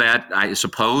suppose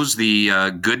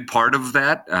the good part of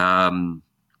that, and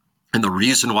the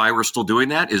reason why we're still doing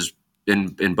that is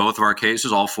in both of our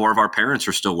cases, all 4 of our parents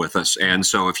are still with us. And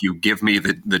so if you give me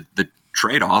the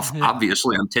trade-off,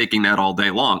 obviously I'm taking that all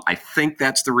day long. I think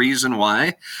that's the reason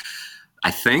why.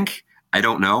 I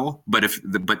don't know,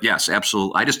 but yes,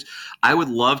 absolutely. I would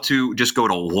love to just go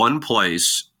to one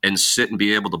place and sit and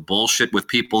be able to bullshit with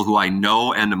people who I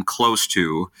know and am close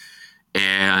to,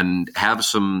 and have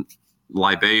some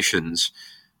libations,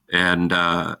 and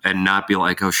not be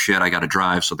like, oh shit, I got to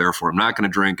drive, so therefore I'm not going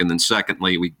to drink. And then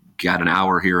secondly, we got an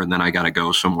hour here, and then I got to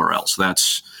go somewhere else.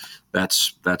 That's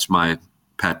my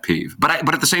pet peeve. But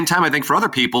at the same time, I think for other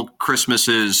people, Christmas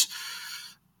is,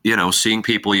 seeing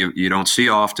people you don't see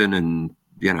often, and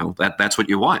that's what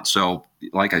you want. So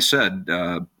like I said,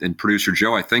 and producer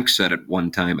Joe, I think, said it one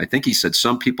time, I think he said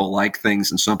some people like things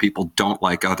and some people don't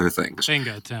like other things.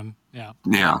 Bingo, Tim. Yeah.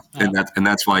 And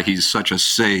that's why he's such a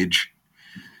sage.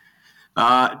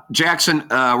 Jackson,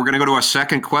 we're going to go to our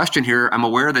second question here. I'm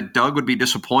aware that Doug would be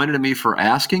disappointed in me for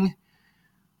asking,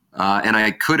 and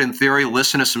I could, in theory,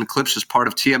 listen to some clips as part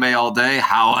of TMA all day.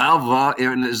 However,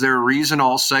 is there a reason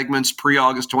all segments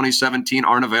pre-August 2017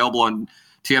 aren't available on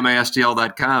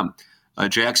TMASDL.com?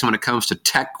 Jackson, when it comes to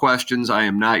tech questions, I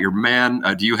am not your man.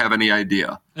 Do you have any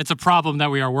idea? It's a problem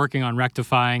that we are working on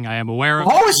rectifying. I am aware of.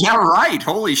 Oh, is that right?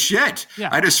 Holy shit. Yeah.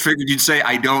 I just figured you'd say,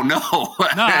 I don't know. No,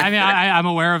 I mean, I'm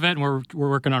aware of it, and we're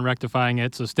working on rectifying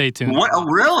it, so stay tuned. What? Oh,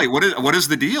 really? What is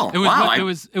the deal? It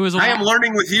was I am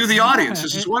learning with you, the audience.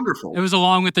 This is wonderful. It was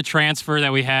along with the transfer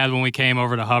that we had when we came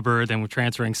over to Hubbard, and we're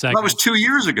transferring segments. That was 2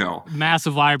 years ago.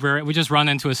 Massive library. We just run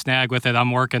into a snag with it.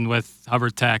 I'm working with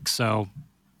Hubbard Tech, so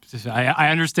I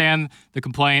understand the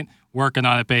complaint. Working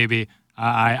on it, baby.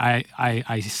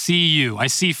 I see you. I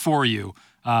see for you.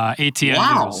 ATN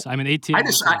wow. News. I'm an ATN.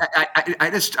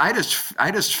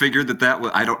 I just figured that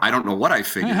was. I don't know what I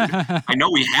figured. I know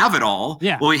we have it all.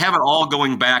 Yeah. Well, we have it all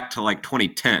going back to like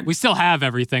 2010. We still have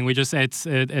everything. It's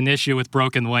an issue with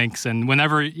broken links, and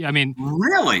really,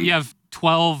 you have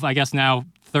 12, I guess now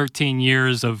 13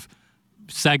 years of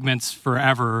segments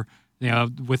forever.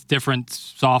 With different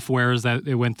softwares that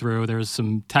it went through. There's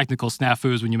some technical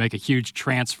snafus when you make a huge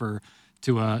transfer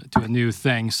to a new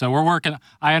thing. So we're working.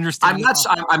 I understand.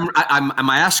 I'm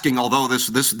asking. Although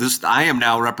this I am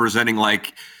now representing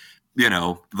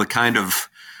the kind of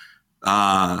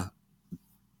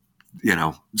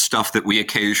stuff that we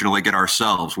occasionally get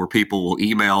ourselves, where people will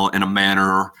email in a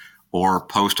manner or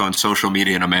post on social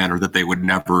media in a manner that they would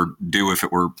never do if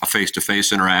it were a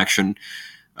face-to-face interaction.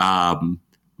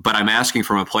 But I'm asking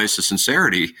from a place of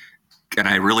sincerity, and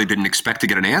I really didn't expect to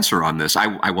get an answer on this.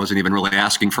 I wasn't even really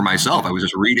asking for myself. I was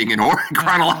just reading in order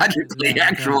chronologically,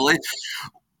 actually.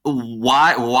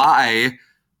 Why?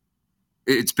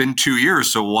 It's been 2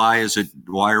 years, so why isn't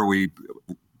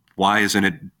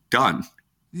it done?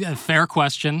 Yeah, fair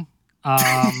question.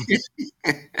 I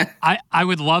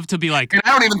would love to be like, and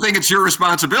I don't even think it's your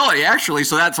responsibility, actually.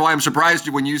 So that's why I'm surprised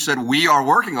when you said we are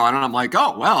working on it. I'm like,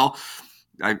 oh, well,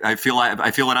 I feel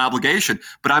an obligation,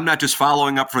 but I'm not just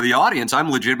following up for the audience.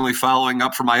 I'm legitimately following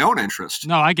up for my own interest.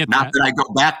 No, I get that. Not that I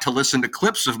go back to listen to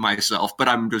clips of myself, but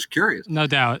I'm just curious. No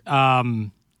doubt.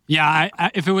 Yeah,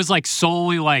 if it was like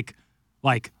solely like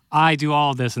I do all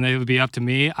of this and it would be up to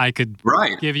me, I could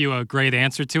give you a great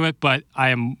answer to it. But I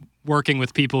am working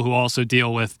with people who also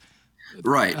deal with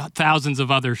thousands of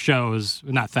other shows,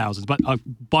 not thousands, but a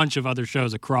bunch of other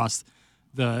shows across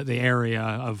the area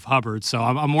of Hubbard. So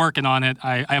I'm working on it.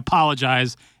 I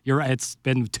apologize. It's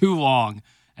been too long.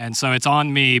 And so it's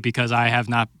on me because I have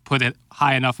not put it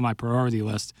high enough on my priority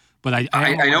list. But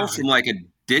I know from like a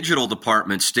digital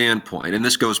department standpoint, and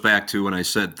this goes back to when I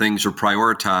said things are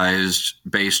prioritized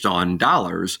based on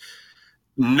dollars,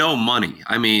 no money.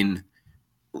 I mean,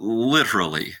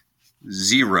 literally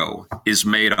zero is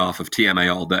made off of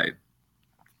TMA all day.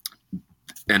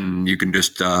 And you can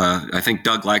just, I think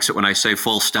Doug likes it when I say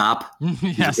full stop.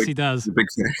 Yes, he does. Big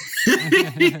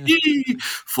fan.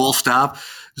 Full stop.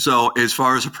 So as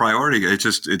far as a priority, it's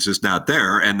just not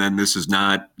there. And then this is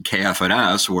not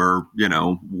KFNS where,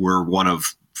 we're one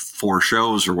of 4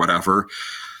 shows or whatever.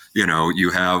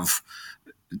 You have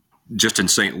just in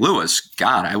St. Louis,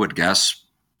 God, I would guess,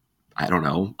 I don't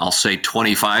know, I'll say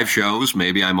 25 shows.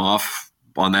 Maybe I'm off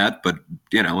on that, but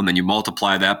and then you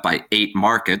multiply that by 8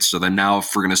 markets. So then now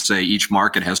if we're going to say each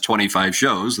market has 25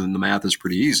 shows, then the math is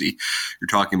pretty easy. You're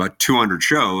talking about 200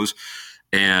 shows.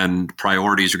 and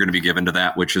priorities are going to be given to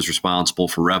that which is responsible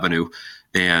for revenue.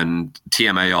 And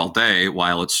TMA all day,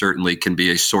 while it certainly can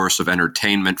be a source of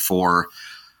entertainment for,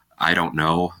 I don't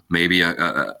know, maybe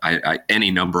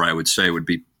any number I would say would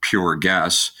be pure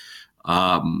guess,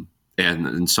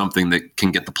 and something that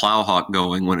can get the plowhawk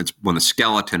going when the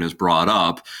skeleton is brought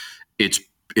up. It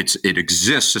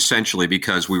exists essentially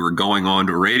because we were going on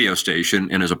to a radio station,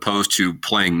 and as opposed to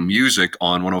playing music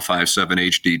on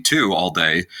 105.7 HD2 all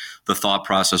day, the thought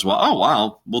process,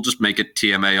 we'll just make it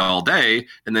TMA all day,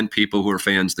 and then people who are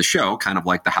fans of the show, kind of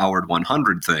like the Howard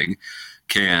 100 thing,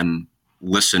 can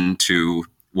listen to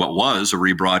what was a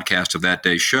rebroadcast of that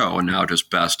day's show and now just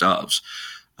best ofs.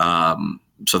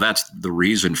 So that's the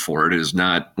reason for it. Is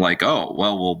not like,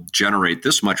 we'll generate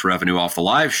this much revenue off the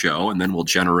live show, and then we'll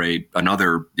generate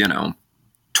another,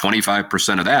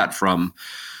 25% of that from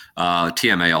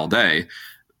TMA all day.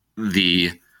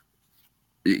 The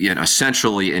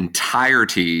essentially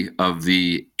entirety of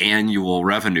the annual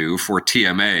revenue for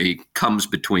TMA comes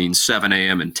between 7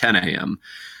 a.m. and 10 a.m.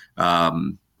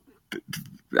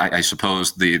 I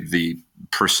suppose the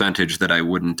percentage that I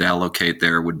wouldn't allocate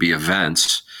there would be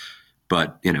events.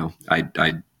 But,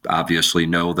 I obviously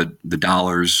know that the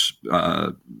dollars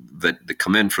that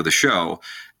come in for the show,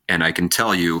 and I can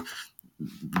tell you,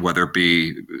 whether it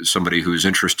be somebody who's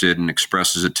interested and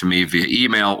expresses it to me via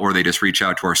email, or they just reach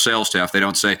out to our sales staff, they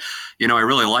don't say, I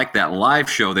really like that live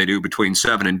show they do between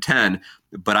 7 and 10,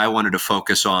 but I wanted to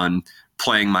focus on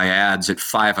playing my ads at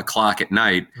 5 o'clock at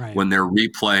night when they're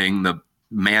replaying the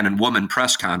man and woman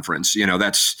press conference.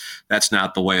 That's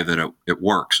not the way that it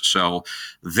works. So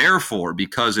therefore,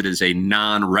 because it is a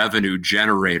non-revenue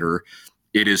generator,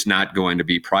 it is not going to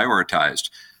be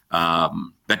prioritized.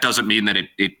 That doesn't mean that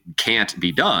it can't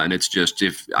be done. It's just,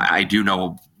 if I do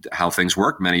know how things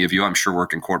work, many of you, I'm sure,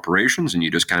 work in corporations, and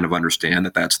you just kind of understand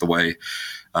that that's the way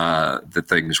that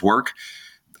things work.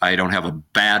 I don't have a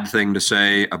bad thing to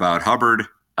say about Hubbard.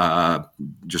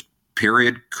 Just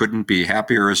period. Couldn't be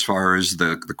happier as far as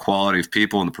the quality of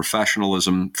people and the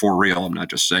professionalism, for real. I'm not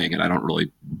just saying it. I don't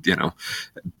really,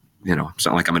 it's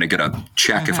not like I'm going to get a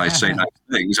check if I say nice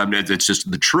things. It's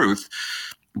just the truth.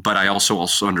 But I also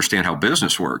understand how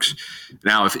business works.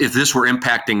 Now, if this were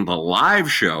impacting the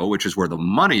live show, which is where the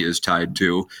money is tied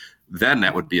to, then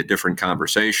that would be a different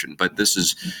conversation. But this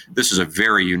is a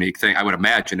very unique thing. I would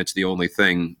imagine it's the only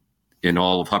thing in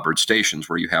all of Hubbard stations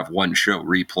where you have one show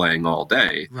replaying all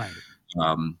day. Right.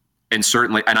 And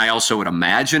certainly, and I also would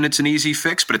imagine it's an easy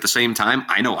fix, but at the same time,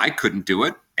 I know I couldn't do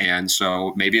it. And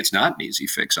so maybe it's not an easy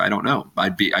fix. I don't know.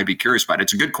 I'd be curious about it.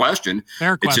 It's a good question.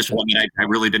 Fair question. It's just one that I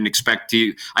really didn't expect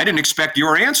I didn't expect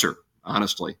your answer,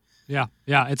 honestly. Yeah.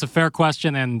 It's a fair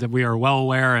question, and we are well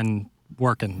aware and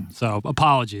working. So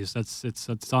apologies. That's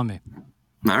on me.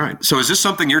 All right. So is this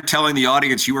something you're telling the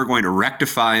audience you are going to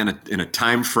rectify in a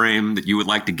time frame that you would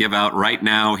like to give out right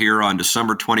now here on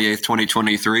December 28th,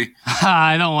 2023?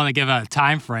 I don't want to give out a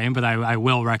time frame, but I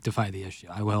will rectify the issue.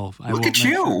 I will. Look at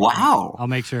you. Sure. Wow. I'll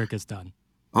make sure it gets done.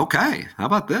 Okay. How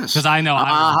about this? Because I know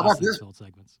how about this?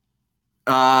 Segments.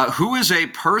 Who is a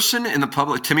person in the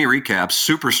public, Timmy Recaps,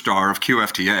 superstar of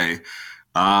QFTA,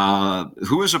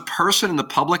 who is a person in the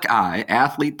public eye,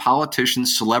 athlete, politician,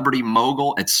 celebrity,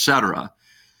 mogul, etc.,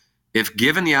 if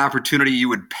given the opportunity, you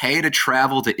would pay to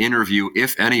travel to interview,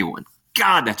 if anyone?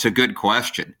 God, that's a good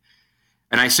question.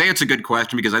 And I say it's a good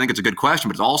question because I think it's a good question,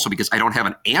 but it's also because I don't have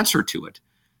an answer to it.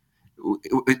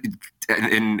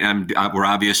 And we're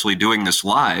obviously doing this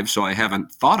live, so I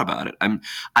haven't thought about it.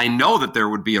 I know that there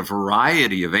would be a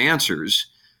variety of answers,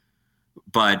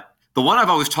 but the one I've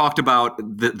always talked about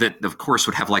that of course,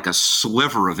 would have like a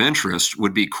sliver of interest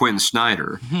would be Quinn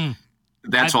Snyder.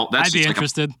 That's all. That's I'd be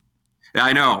interested.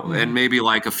 I know, and maybe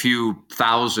like a few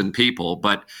thousand people,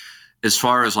 but as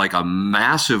far as like a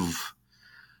massive,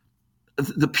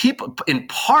 the people, in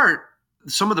part,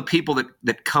 some of the people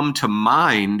that come to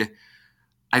mind,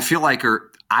 I feel like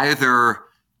are either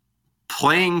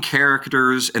playing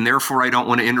characters and therefore I don't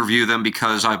want to interview them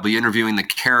because I'll be interviewing the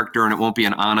character and it won't be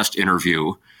an honest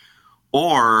interview,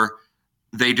 or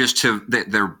they just have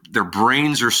their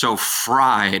brains are so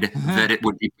fried that it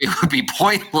would be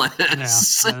pointless.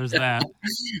 Yeah, there's that.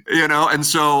 And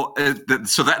so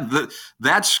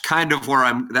that's kind of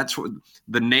where that's what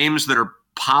the names that are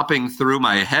popping through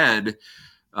my head.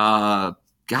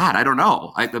 God, I don't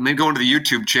know. I may go into the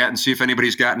YouTube chat and see if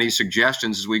anybody's got any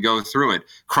suggestions as we go through it.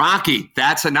 Cronky,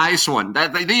 that's a nice one. The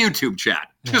YouTube chat,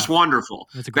 just wonderful.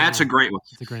 That's a great one.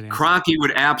 That's a great answer. Cronky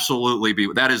would absolutely be.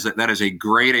 That is a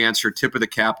great answer. Tip of the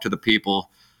cap to the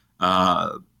people,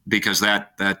 because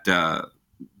that's.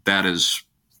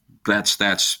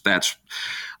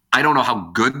 I don't know how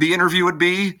good the interview would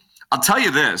be. I'll tell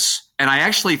you this, and I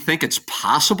actually think it's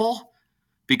possible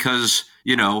because,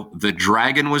 the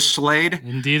dragon was slayed.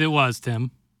 Indeed it was,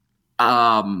 Tim.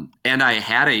 And I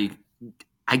had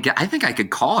I think I could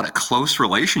call it a close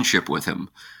relationship with him.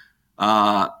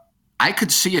 I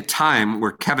could see a time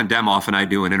where Kevin Demoff and I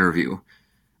do an interview.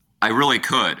 I really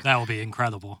could. That will be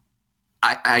incredible.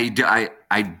 The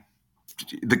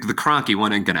Kroenke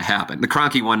one ain't going to happen. The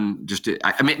Kroenke one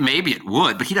maybe it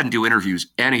would, but he doesn't do interviews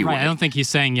anyway. Right, I don't think he's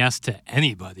saying yes to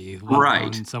anybody.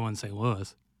 Right. In someone in St.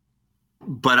 Louis.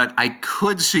 But I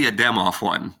could see a Demoff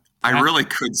one. I really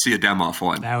could see a Demoff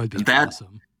one. That would be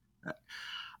awesome.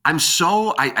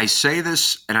 I say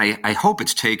this, and I hope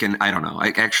it's taken. I don't know. I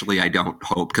don't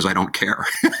hope because I don't care.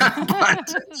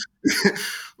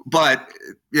 but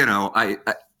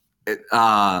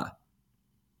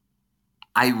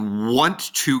I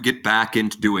want to get back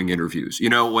into doing interviews.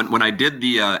 When I did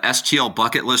the STL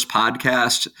Bucket List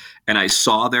podcast and I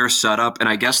saw their setup, and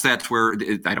I guess that's where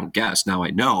I don't guess now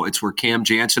I know it's where Cam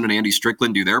Jansen and Andy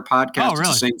Strickland do their podcast. Oh, really?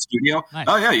 It's the same studio. Nice.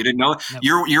 Oh yeah, you didn't know?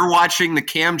 Nope. You're watching the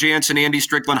Cam Jansen Andy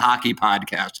Strickland hockey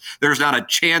podcast. There's not a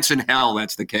chance in hell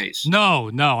that's the case. No.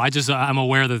 I'm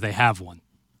aware that they have one.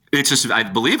 I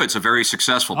believe it's a very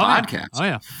successful podcast.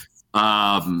 Yeah.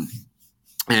 Oh yeah.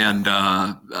 And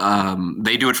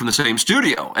they do it from the same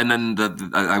studio. And then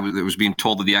I was being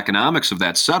told of the economics of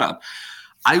that setup.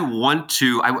 I want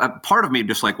to. Part of me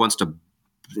just wants to,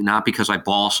 not because I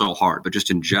ball so hard, but just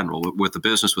in general with the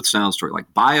business with Sound Story,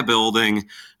 buy a building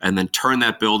and then turn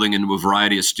that building into a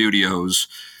variety of studios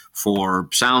for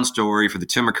Sound Story, for the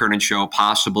Tim McKernan Show,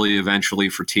 possibly eventually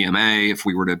for TMA if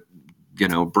we were to,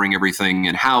 bring everything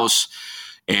in house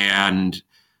and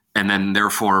then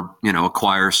therefore,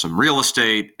 acquire some real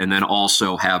estate and then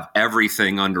also have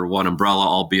everything under one umbrella,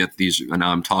 albeit and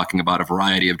now I'm talking about a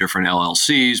variety of different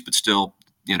LLCs, but still,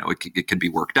 it could be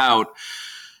worked out.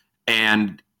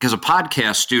 And because a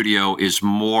podcast studio is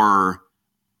more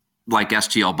like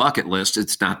STL Bucket List,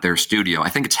 it's not their studio. I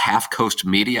think it's Half Coast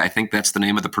Media. I think that's the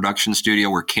name of the production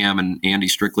studio where Cam and Andy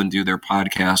Strickland do their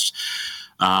podcasts.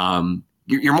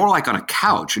 You're more like on a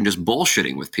couch and just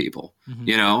bullshitting with people,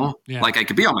 Yeah. I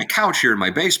could be on my couch here in my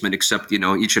basement, except,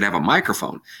 each should have a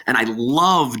microphone. And I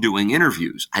love doing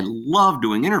interviews.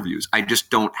 I just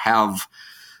don't have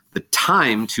the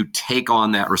time to take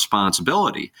on that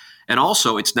responsibility. And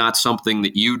also it's not something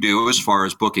that you do as far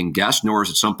as booking guests, nor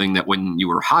is it something that when you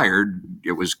were hired,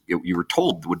 you were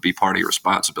told would be part of your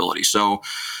responsibility. So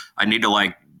I need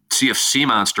to see if Sea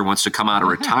Monster wants to come out of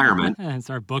retirement and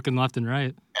start booking left and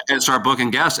right. And start booking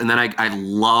guests. And then I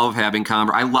love having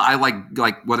conversations. I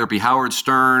like whether it be Howard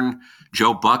Stern,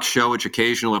 Joe Buck's show, which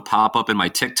occasionally will pop up in my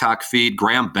TikTok feed,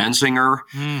 Graham Bensinger.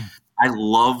 I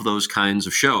love those kinds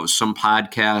of shows. Some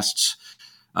podcasts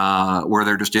where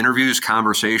they're just interviews,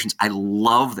 conversations. I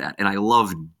love that. And I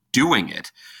love doing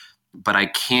it. But I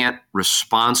can't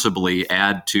responsibly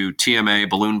add to TMA,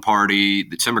 Balloon Party,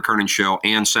 the Tim McKernan Show,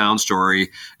 and Sound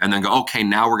Story, and then go, okay,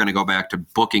 now we're going to go back to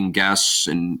booking guests,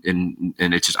 and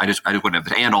it's just I just wouldn't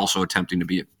have, and also attempting to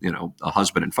be a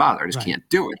husband and father. I just can't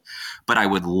do it. But I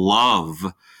would love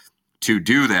to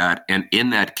do that, and in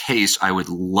that case, I would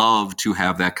love to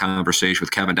have that conversation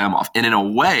with Kevin Demoff. And in a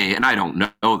way, and I don't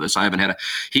know this, I haven't had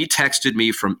he texted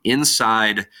me from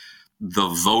inside the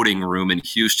voting room in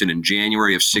Houston in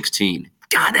January of 16.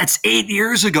 God, that's 8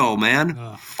 years ago, man.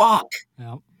 Fuck.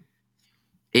 Yep.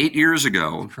 8 years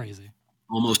ago. That's crazy.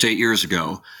 Almost 8 years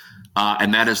ago.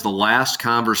 And that is the last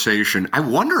conversation. I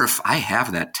wonder if I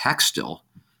have that text still.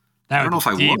 I don't know if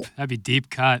I would. That'd be deep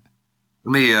cut.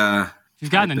 Let me You've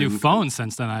gotten a new phone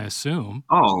since then, I assume.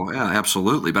 Oh, yeah,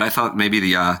 absolutely. But I thought maybe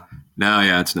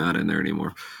it's not in there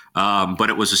anymore.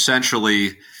 But it was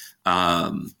essentially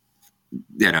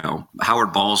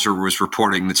Howard Balzer was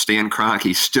reporting that Stan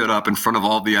Kroenke stood up in front of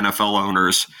all the NFL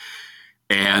owners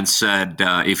and said,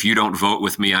 if you don't vote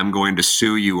with me, I'm going to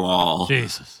sue you all.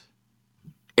 Jesus.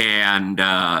 And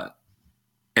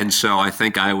so I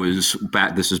think I was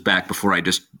back. This is back before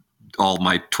all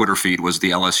my Twitter feed was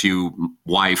the LSU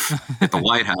wife at the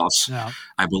White House. Yeah.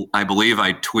 I believe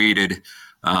I tweeted,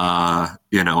 I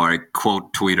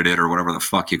quote tweeted it or whatever the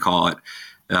fuck you call it.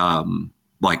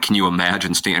 Can you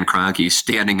imagine Stan Kroenke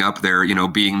standing up there,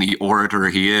 being the orator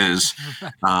he is,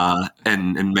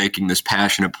 and making this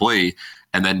passionate plea?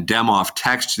 And then Demoff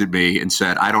texted me and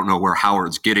said, I don't know where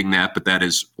Howard's getting that, but that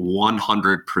is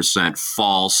 100%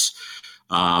 false.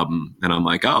 And I'm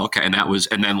like, oh, okay. And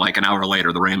then an hour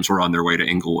later, the Rams were on their way to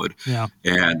Inglewood. Yeah.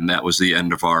 And that was the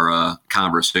end of our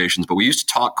conversations. But we used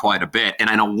to talk quite a bit. And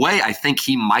in a way, I think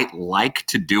he might like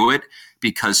to do it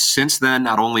because since then,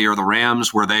 not only are the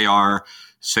Rams where they are,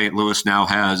 St. Louis now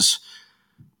has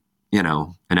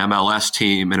an MLS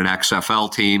team and an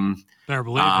XFL team. Better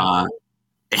believe it.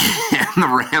 And the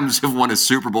Rams have won a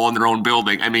Super Bowl in their own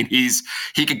building. I mean,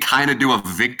 he could kind of do a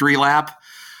victory lap.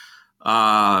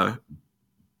 I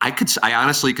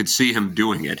honestly could see him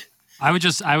doing it.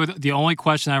 The only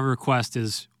question I would request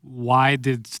is, why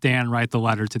did Stan write the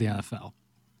letter to the NFL?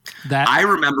 I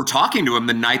remember talking to him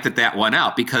the night that went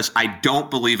out, because I don't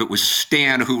believe it was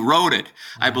Stan who wrote it.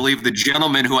 I believe the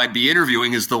gentleman who I'd be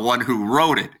interviewing is the one who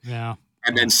wrote it. Yeah.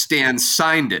 And then Stan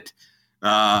signed it. Do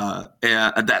I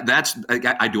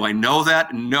know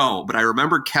that? No. But I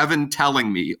remember Kevin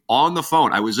telling me on the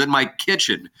phone, I was in my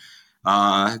kitchen,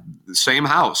 the same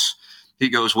house. He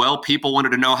goes, well, people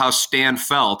wanted to know how Stan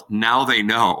felt. Now they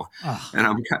know.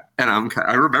 And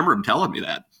I remember him telling me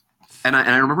that. And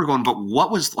I remember going, but what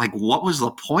was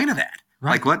the point of that?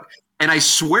 Right. Like what? And I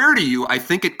swear to you, I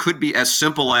think it could be as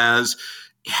simple as,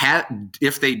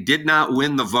 if they did not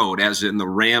win the vote, as in the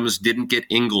Rams didn't get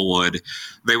Inglewood,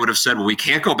 they would have said, well, we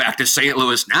can't go back to St.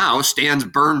 Louis now. Stan's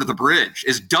burned the bridge.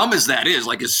 As dumb as that is,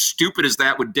 like as stupid as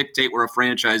that would dictate where a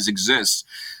franchise exists,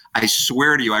 I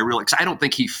swear to you, I don't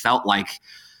think he felt like,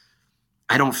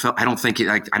 I don't think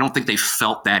they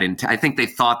felt that. I think they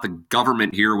thought the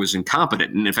government here was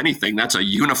incompetent. And if anything, that's a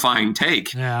unifying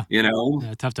take. Yeah. Yeah,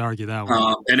 tough to argue that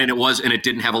one. And it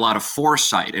didn't have a lot of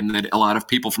foresight. And that a lot of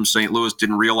people from St. Louis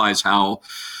didn't realize how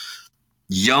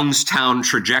Youngstown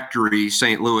trajectory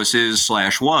St. Louis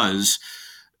was,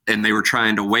 and they were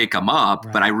trying to wake them up.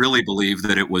 Right. But I really believe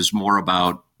that it was more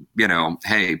about,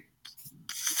 hey,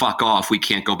 fuck off. We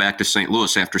can't go back to St.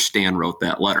 Louis after Stan wrote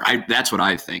that letter. That's what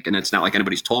I think. And it's not like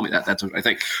anybody's told me that. That's what I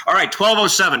think. All right,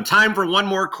 12:07. Time for one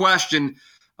more question.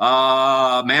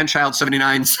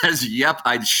 Manchild79 says, yep,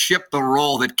 I'd ship the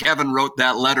role that Kevin wrote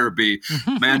that letter, B.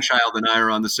 Manchild and I are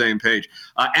on the same page.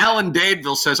 Alan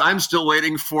Dadeville says, I'm still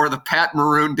waiting for the Pat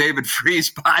Maroon, David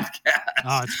Freese podcast.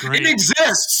 Oh, it's great. It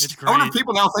exists. It's great. I wonder if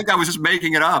people now think I was just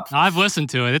making it up. No, I've listened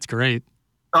to it. It's great.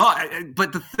 Oh,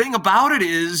 but the thing about it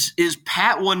is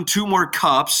Pat won 2 more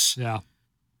cups. Yeah.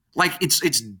 Like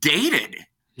it's dated.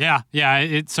 Yeah.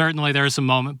 It certainly, there's some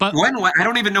moment, but when I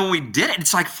don't even know when we did it.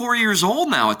 It's like 4 years old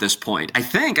now at this point. I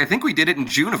think we did it in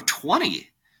June of 20.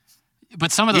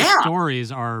 But some of those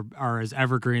stories are as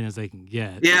evergreen as they can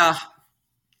get. Yeah.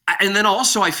 And then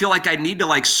also I feel like I need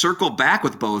to circle back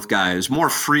with both guys, more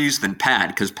Freese than Pat,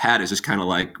 because Pat is just kind of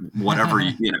like whatever,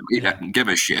 he doesn't give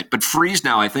a shit. But Freese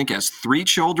now I think has 3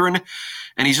 children,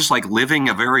 and he's just living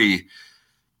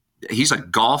he's a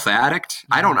golf addict.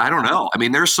 I don't know. I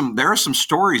mean, there are some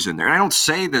stories in there, and I don't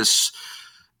say this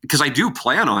because I do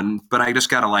plan on, but I just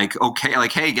got to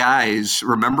hey guys,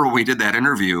 remember when we did that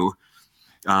interview?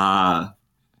 But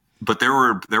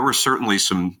there were certainly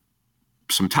some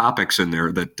topics in there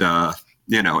that,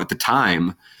 at the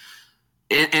time,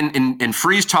 and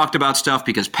Freese talked about stuff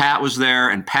because Pat was there,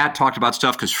 and Pat talked about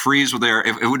stuff because Freese was there.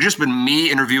 If it would just been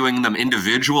me interviewing them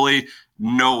individually,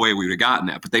 no way we would have gotten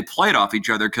that. But they played off each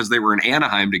other because they were in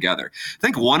Anaheim together. I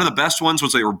think one of the best ones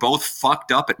was they were both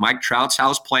fucked up at Mike Trout's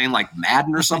house playing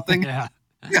Madden or something. Yeah.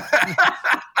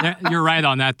 You're right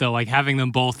on that though. Having them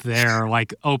both there,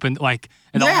 open,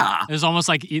 it's almost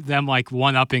like them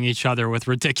one-upping each other with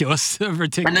ridiculous,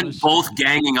 and then both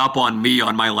ganging up on me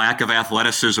on my lack of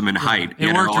athleticism and height.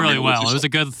 It worked really well. It was a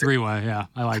good 3-way. Yeah,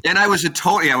 I liked it. And I was it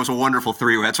was a wonderful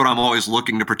 3-way. That's what I'm always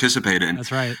looking to participate in.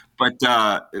 That's right. But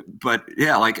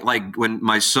yeah, like when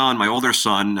my older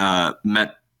son,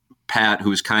 met Pat, who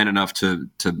was kind enough to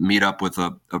meet up with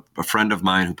a friend of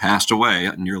mine who passed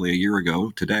away nearly a year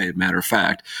ago today, as a matter of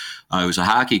fact. He was a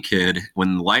hockey kid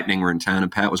when the Lightning were in town,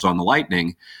 and Pat was on the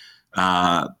Lightning.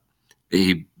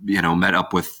 He, met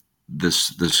up with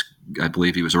this, I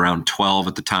believe he was around 12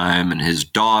 at the time, and his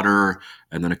daughter,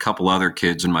 and then a couple other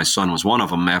kids, and my son was one of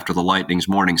them after the Lightning's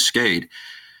morning skate.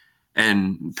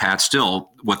 And Pat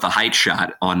still with the height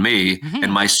shot on me,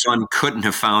 and my son couldn't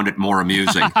have found it more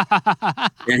amusing.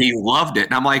 And he loved it.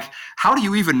 And I'm like, how do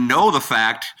you even know the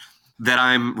fact that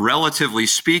I'm, relatively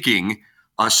speaking,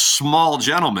 a small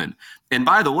gentleman? And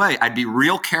by the way, I'd be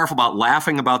real careful about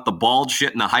laughing about the bald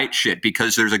shit and the height shit,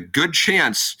 because there's a good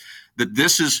chance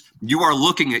that you are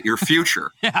looking at your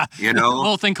future. Yeah. The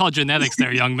whole thing called genetics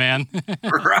there, young man.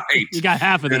 Right. You got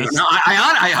half of this.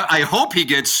 I hope he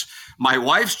gets my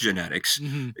wife's genetics,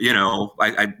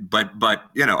 but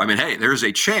hey, there's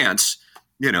a chance,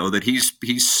 that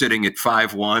he's sitting at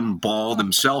 5'1", bald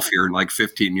himself here in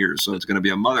 15 years. So it's going to be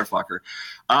a motherfucker.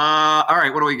 All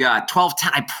right. What do we got?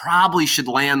 12:10. I probably should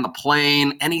land the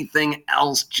plane. Anything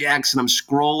else, Jackson? I'm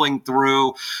scrolling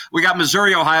through. We got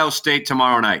Missouri, Ohio State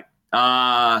tomorrow night.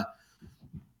 I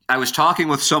was talking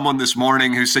with someone this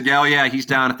morning who said, yeah, he's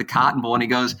down at the Cotton Bowl. And he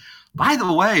goes, by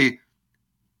the way,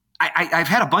 I've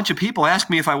had a bunch of people ask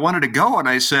me if I wanted to go, and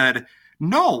I said,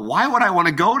 no, why would I want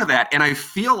to go to that? And I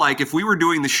feel like if we were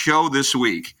doing the show this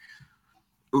week,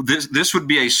 this would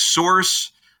be a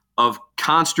source of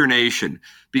consternation,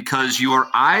 because you are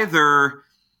either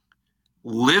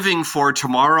living for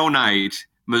tomorrow night,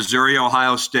 Missouri,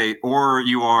 Ohio State, or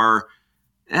you are,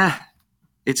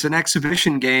 it's an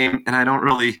exhibition game, and I don't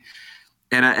really,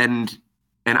 and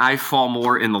I fall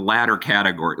more in the latter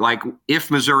category. Like,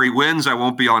 if Missouri wins, I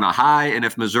won't be on a high. And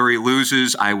if Missouri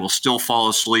loses, I will still fall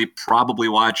asleep, probably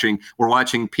we're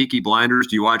watching Peaky Blinders.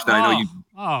 Do you watch that? I know you.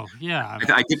 Oh, yeah.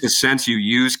 I get the sense you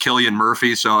use Cillian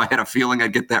Murphy, so I had a feeling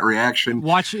I'd get that reaction.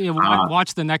 Watch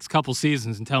the next couple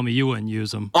seasons and tell me you wouldn't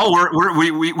use them. Oh, we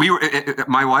were,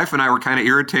 my wife and I were kind of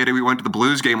irritated. We went to the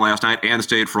Blues game last night and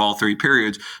stayed for all 3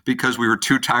 periods because we were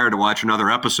too tired to watch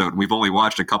another episode. And we've only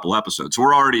watched a couple episodes. So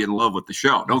we're already in love with the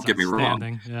show. Don't get me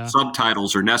wrong. Yeah.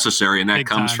 Subtitles are necessary, and that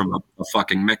comes from a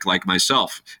fucking Mick like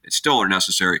myself. It still are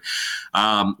necessary.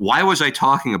 Why was I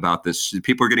talking about this?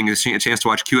 People are getting a chance to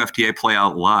watch QFTA play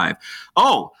out live.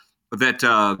 Oh, that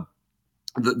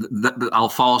I'll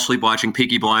fall asleep watching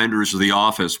Peaky Blinders or The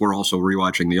Office. We're also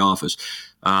rewatching The Office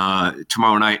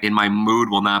tomorrow night, and my mood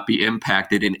will not be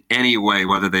impacted in any way,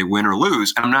 whether they win or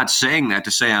lose. And I'm not saying that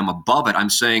to say I'm above it. I'm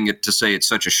saying it to say it's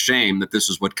such a shame that this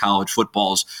is what college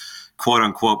football's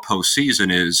quote-unquote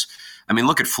postseason is. I mean,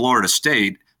 look at Florida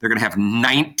State. They're going to have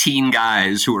 19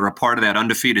 guys who are a part of that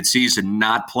undefeated season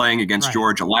not playing against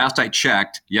Georgia. Last I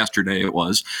checked, yesterday it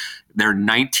was, they're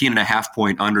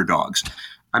 19.5-point underdogs.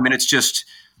 I mean,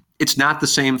 it's not the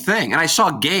same thing. And I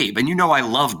saw Gabe, and you know I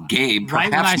love Gabe.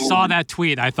 Right when I saw that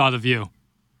tweet, I thought of you.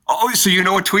 Oh, so you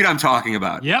know what tweet I'm talking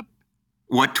about? Yep.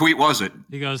 What tweet was it?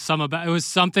 He goes, it was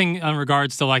something in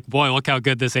regards to like, boy, look how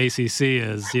good this ACC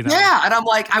is. You know? Yeah, and I'm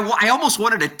like, I almost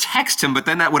wanted to text him, but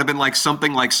then that would have been like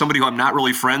something like somebody who I'm not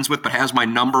really friends with but has my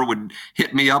number would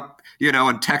hit me up,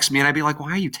 and text me, and I'd be like,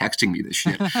 why are you texting me this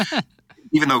shit?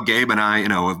 Even though Gabe and I,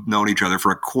 have known each other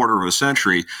for a quarter of a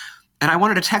century, and I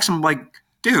wanted to text him like,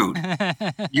 dude,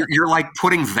 you're like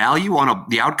putting value on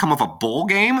the outcome of a bowl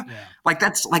game. Yeah.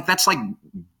 That's like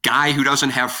guy who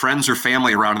doesn't have friends or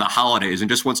family around in the holidays and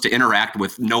just wants to interact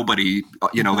with nobody,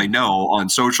 they know on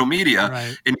social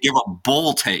media and give a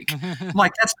bull take. I'm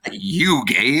like, that's not you,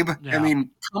 Gabe. Yeah. I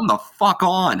mean, come the fuck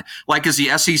on. Like, is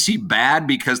the SEC bad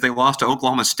because they lost to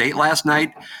Oklahoma State last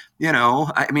night?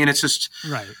 I mean, it's just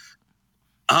right.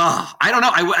 I don't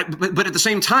know. But at the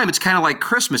same time, it's kind of like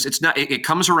Christmas. It's not. It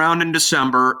comes around in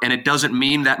December, and it doesn't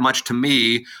mean that much to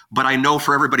me. But I know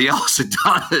for everybody else, it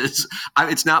does.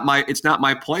 It's not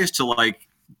my place to like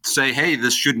say, hey,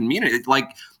 this shouldn't mean it.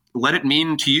 Like, let it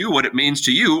mean to you what it means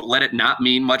to you. Let it not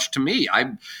mean much to me.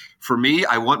 For me,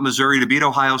 I want Missouri to beat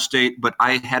Ohio State, but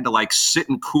I had to like sit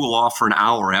and cool off for an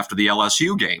hour after the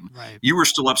LSU game. Right. You were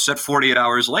still upset 48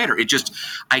 hours later. It just,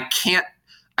 I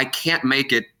can't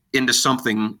make it into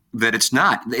something that it's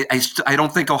not. I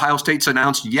don't think Ohio State's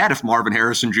announced yet if Marvin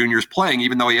Harrison Jr. is playing,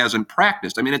 even though he hasn't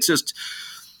practiced. I mean, it's just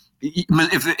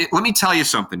let me tell you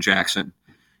something, Jackson.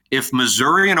 If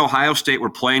Missouri and Ohio State were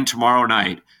playing tomorrow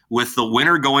night with the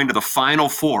winner going to the Final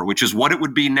Four, which is what it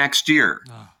would be next year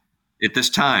at this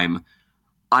time,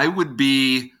 I would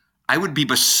be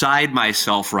beside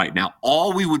myself right now.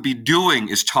 All we would be doing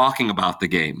is talking about the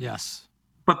game. Yes.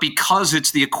 But because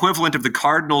it's the equivalent of the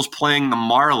Cardinals playing the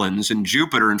Marlins in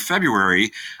Jupiter in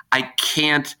February, I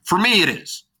can't – for me it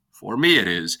is.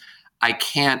 I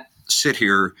can't sit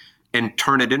here and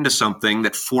turn it into something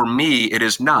that for me it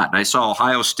is not. And I saw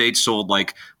Ohio State sold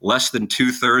like less than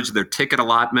 2/3 of their ticket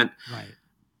allotment. Right.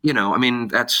 I mean,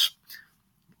 that's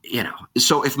 –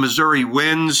 so if Missouri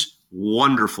wins,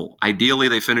 wonderful. Ideally,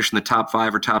 they finish in the top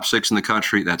 5 or top 6 in the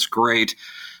country. That's great.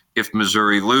 If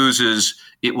Missouri loses,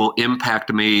 it will impact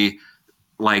me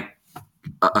like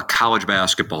a college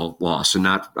basketball loss. And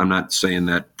I'm not saying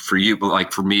that for you, but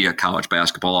like for me, a college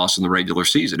basketball loss in the regular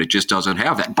season. It just doesn't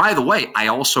have that. By the way, I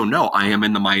also know I am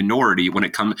in the minority when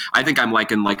it comes. I think I'm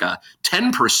like in like a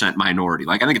 10% minority.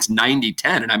 Like I think it's 90-10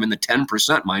 and I'm in the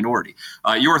 10% minority.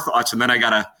 Your thoughts, and then I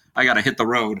gotta hit the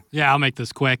road. Yeah, I'll make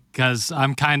this quick because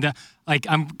I'm kind of like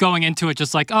I'm going into it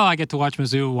just like, I get to watch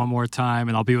Mizzou one more time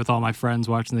and I'll be with all my friends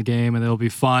watching the game and it'll be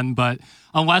fun. But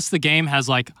unless the game has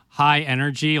like high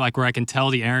energy, like where I can tell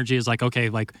the energy is like, okay,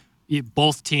 like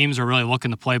both teams are really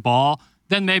looking to play ball,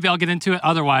 then maybe I'll get into it.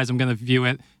 Otherwise, I'm going to view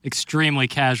it extremely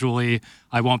casually.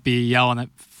 I won't be yelling at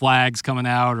flags coming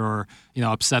out or,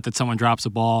 upset that someone drops a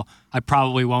ball. I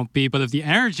probably won't be. But if the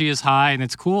energy is high and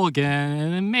it's cool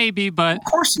again, then maybe. But of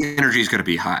course the energy is going to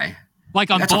be high. Like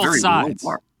on both sides.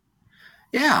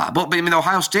 Yeah. But I mean,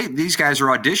 Ohio State, these guys are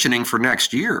auditioning for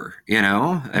next year,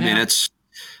 I mean,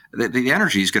 the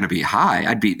energy is going to be high.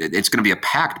 It's going to be a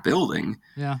packed building.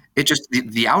 Yeah. It just,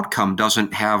 the outcome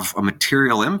doesn't have a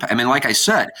material impact. I mean, like I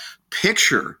said,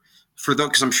 picture for those,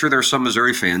 because I'm sure there are some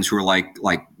Missouri fans who are like,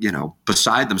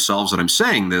 beside themselves that I'm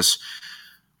saying this,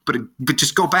 but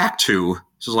just go back to,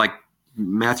 this is like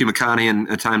Matthew McConaughey and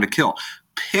A Time to Kill.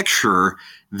 Picture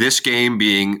this game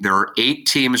being, there are 8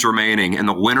 teams remaining, and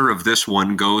the winner of this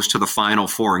one goes to the Final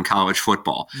Four in college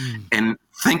football. And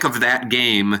think of that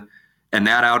game and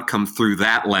that outcome through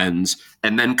that lens,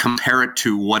 and then compare it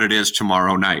to what it is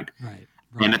tomorrow night. Right.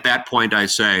 And at that point, I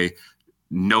say,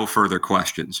 no further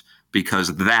questions,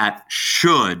 because that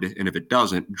should, and if it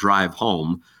doesn't, drive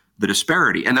home the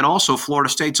disparity. And then also Florida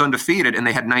State's undefeated, and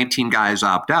they had 19 guys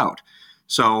opt out.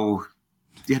 So,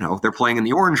 they're playing in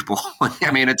the Orange Bowl. I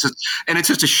mean, it's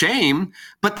just a shame.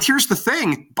 But here's the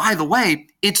thing, by the way,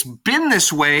 it's been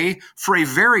this way for a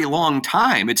very long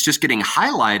time. It's just getting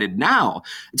highlighted now.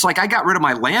 It's like I got rid of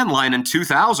my landline in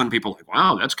 2000. People are like,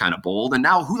 wow, that's kind of bold. And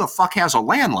now who the fuck has a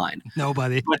landline?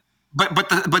 Nobody. But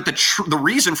the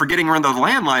reason for getting rid of the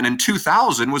landline in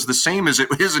 2000 was the same as it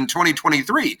is in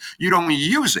 2023. You don't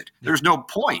use it. There's no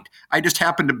point. I just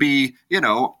happened to be,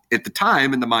 at the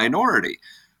time in the minority.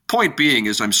 Point being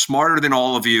is I'm smarter than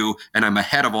all of you, and I'm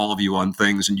ahead of all of you on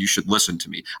things, and you should listen to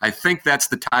me. I think that's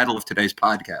the title of today's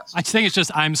podcast. I think it's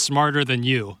just I'm smarter than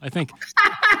you. I think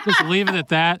just leave it at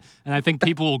that, and I think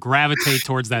people will gravitate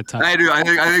towards that title. I do. I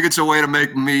think it's a way to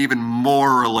make me even more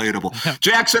relatable.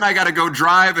 Jackson, I got to go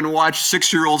drive and watch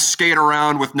 6-year-olds skate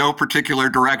around with no particular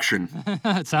direction.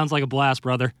 It sounds like a blast,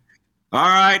 brother. All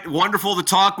right. Wonderful to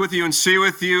talk with you and see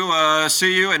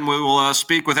you. And we will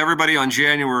speak with everybody on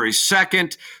January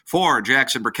 2nd. For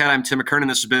Jackson Burkett, I'm Tim McKernan.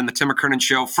 This has been the Tim McKernan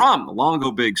Show from the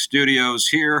Longo Big Studios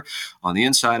here on the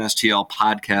Inside STL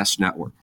Podcast Network.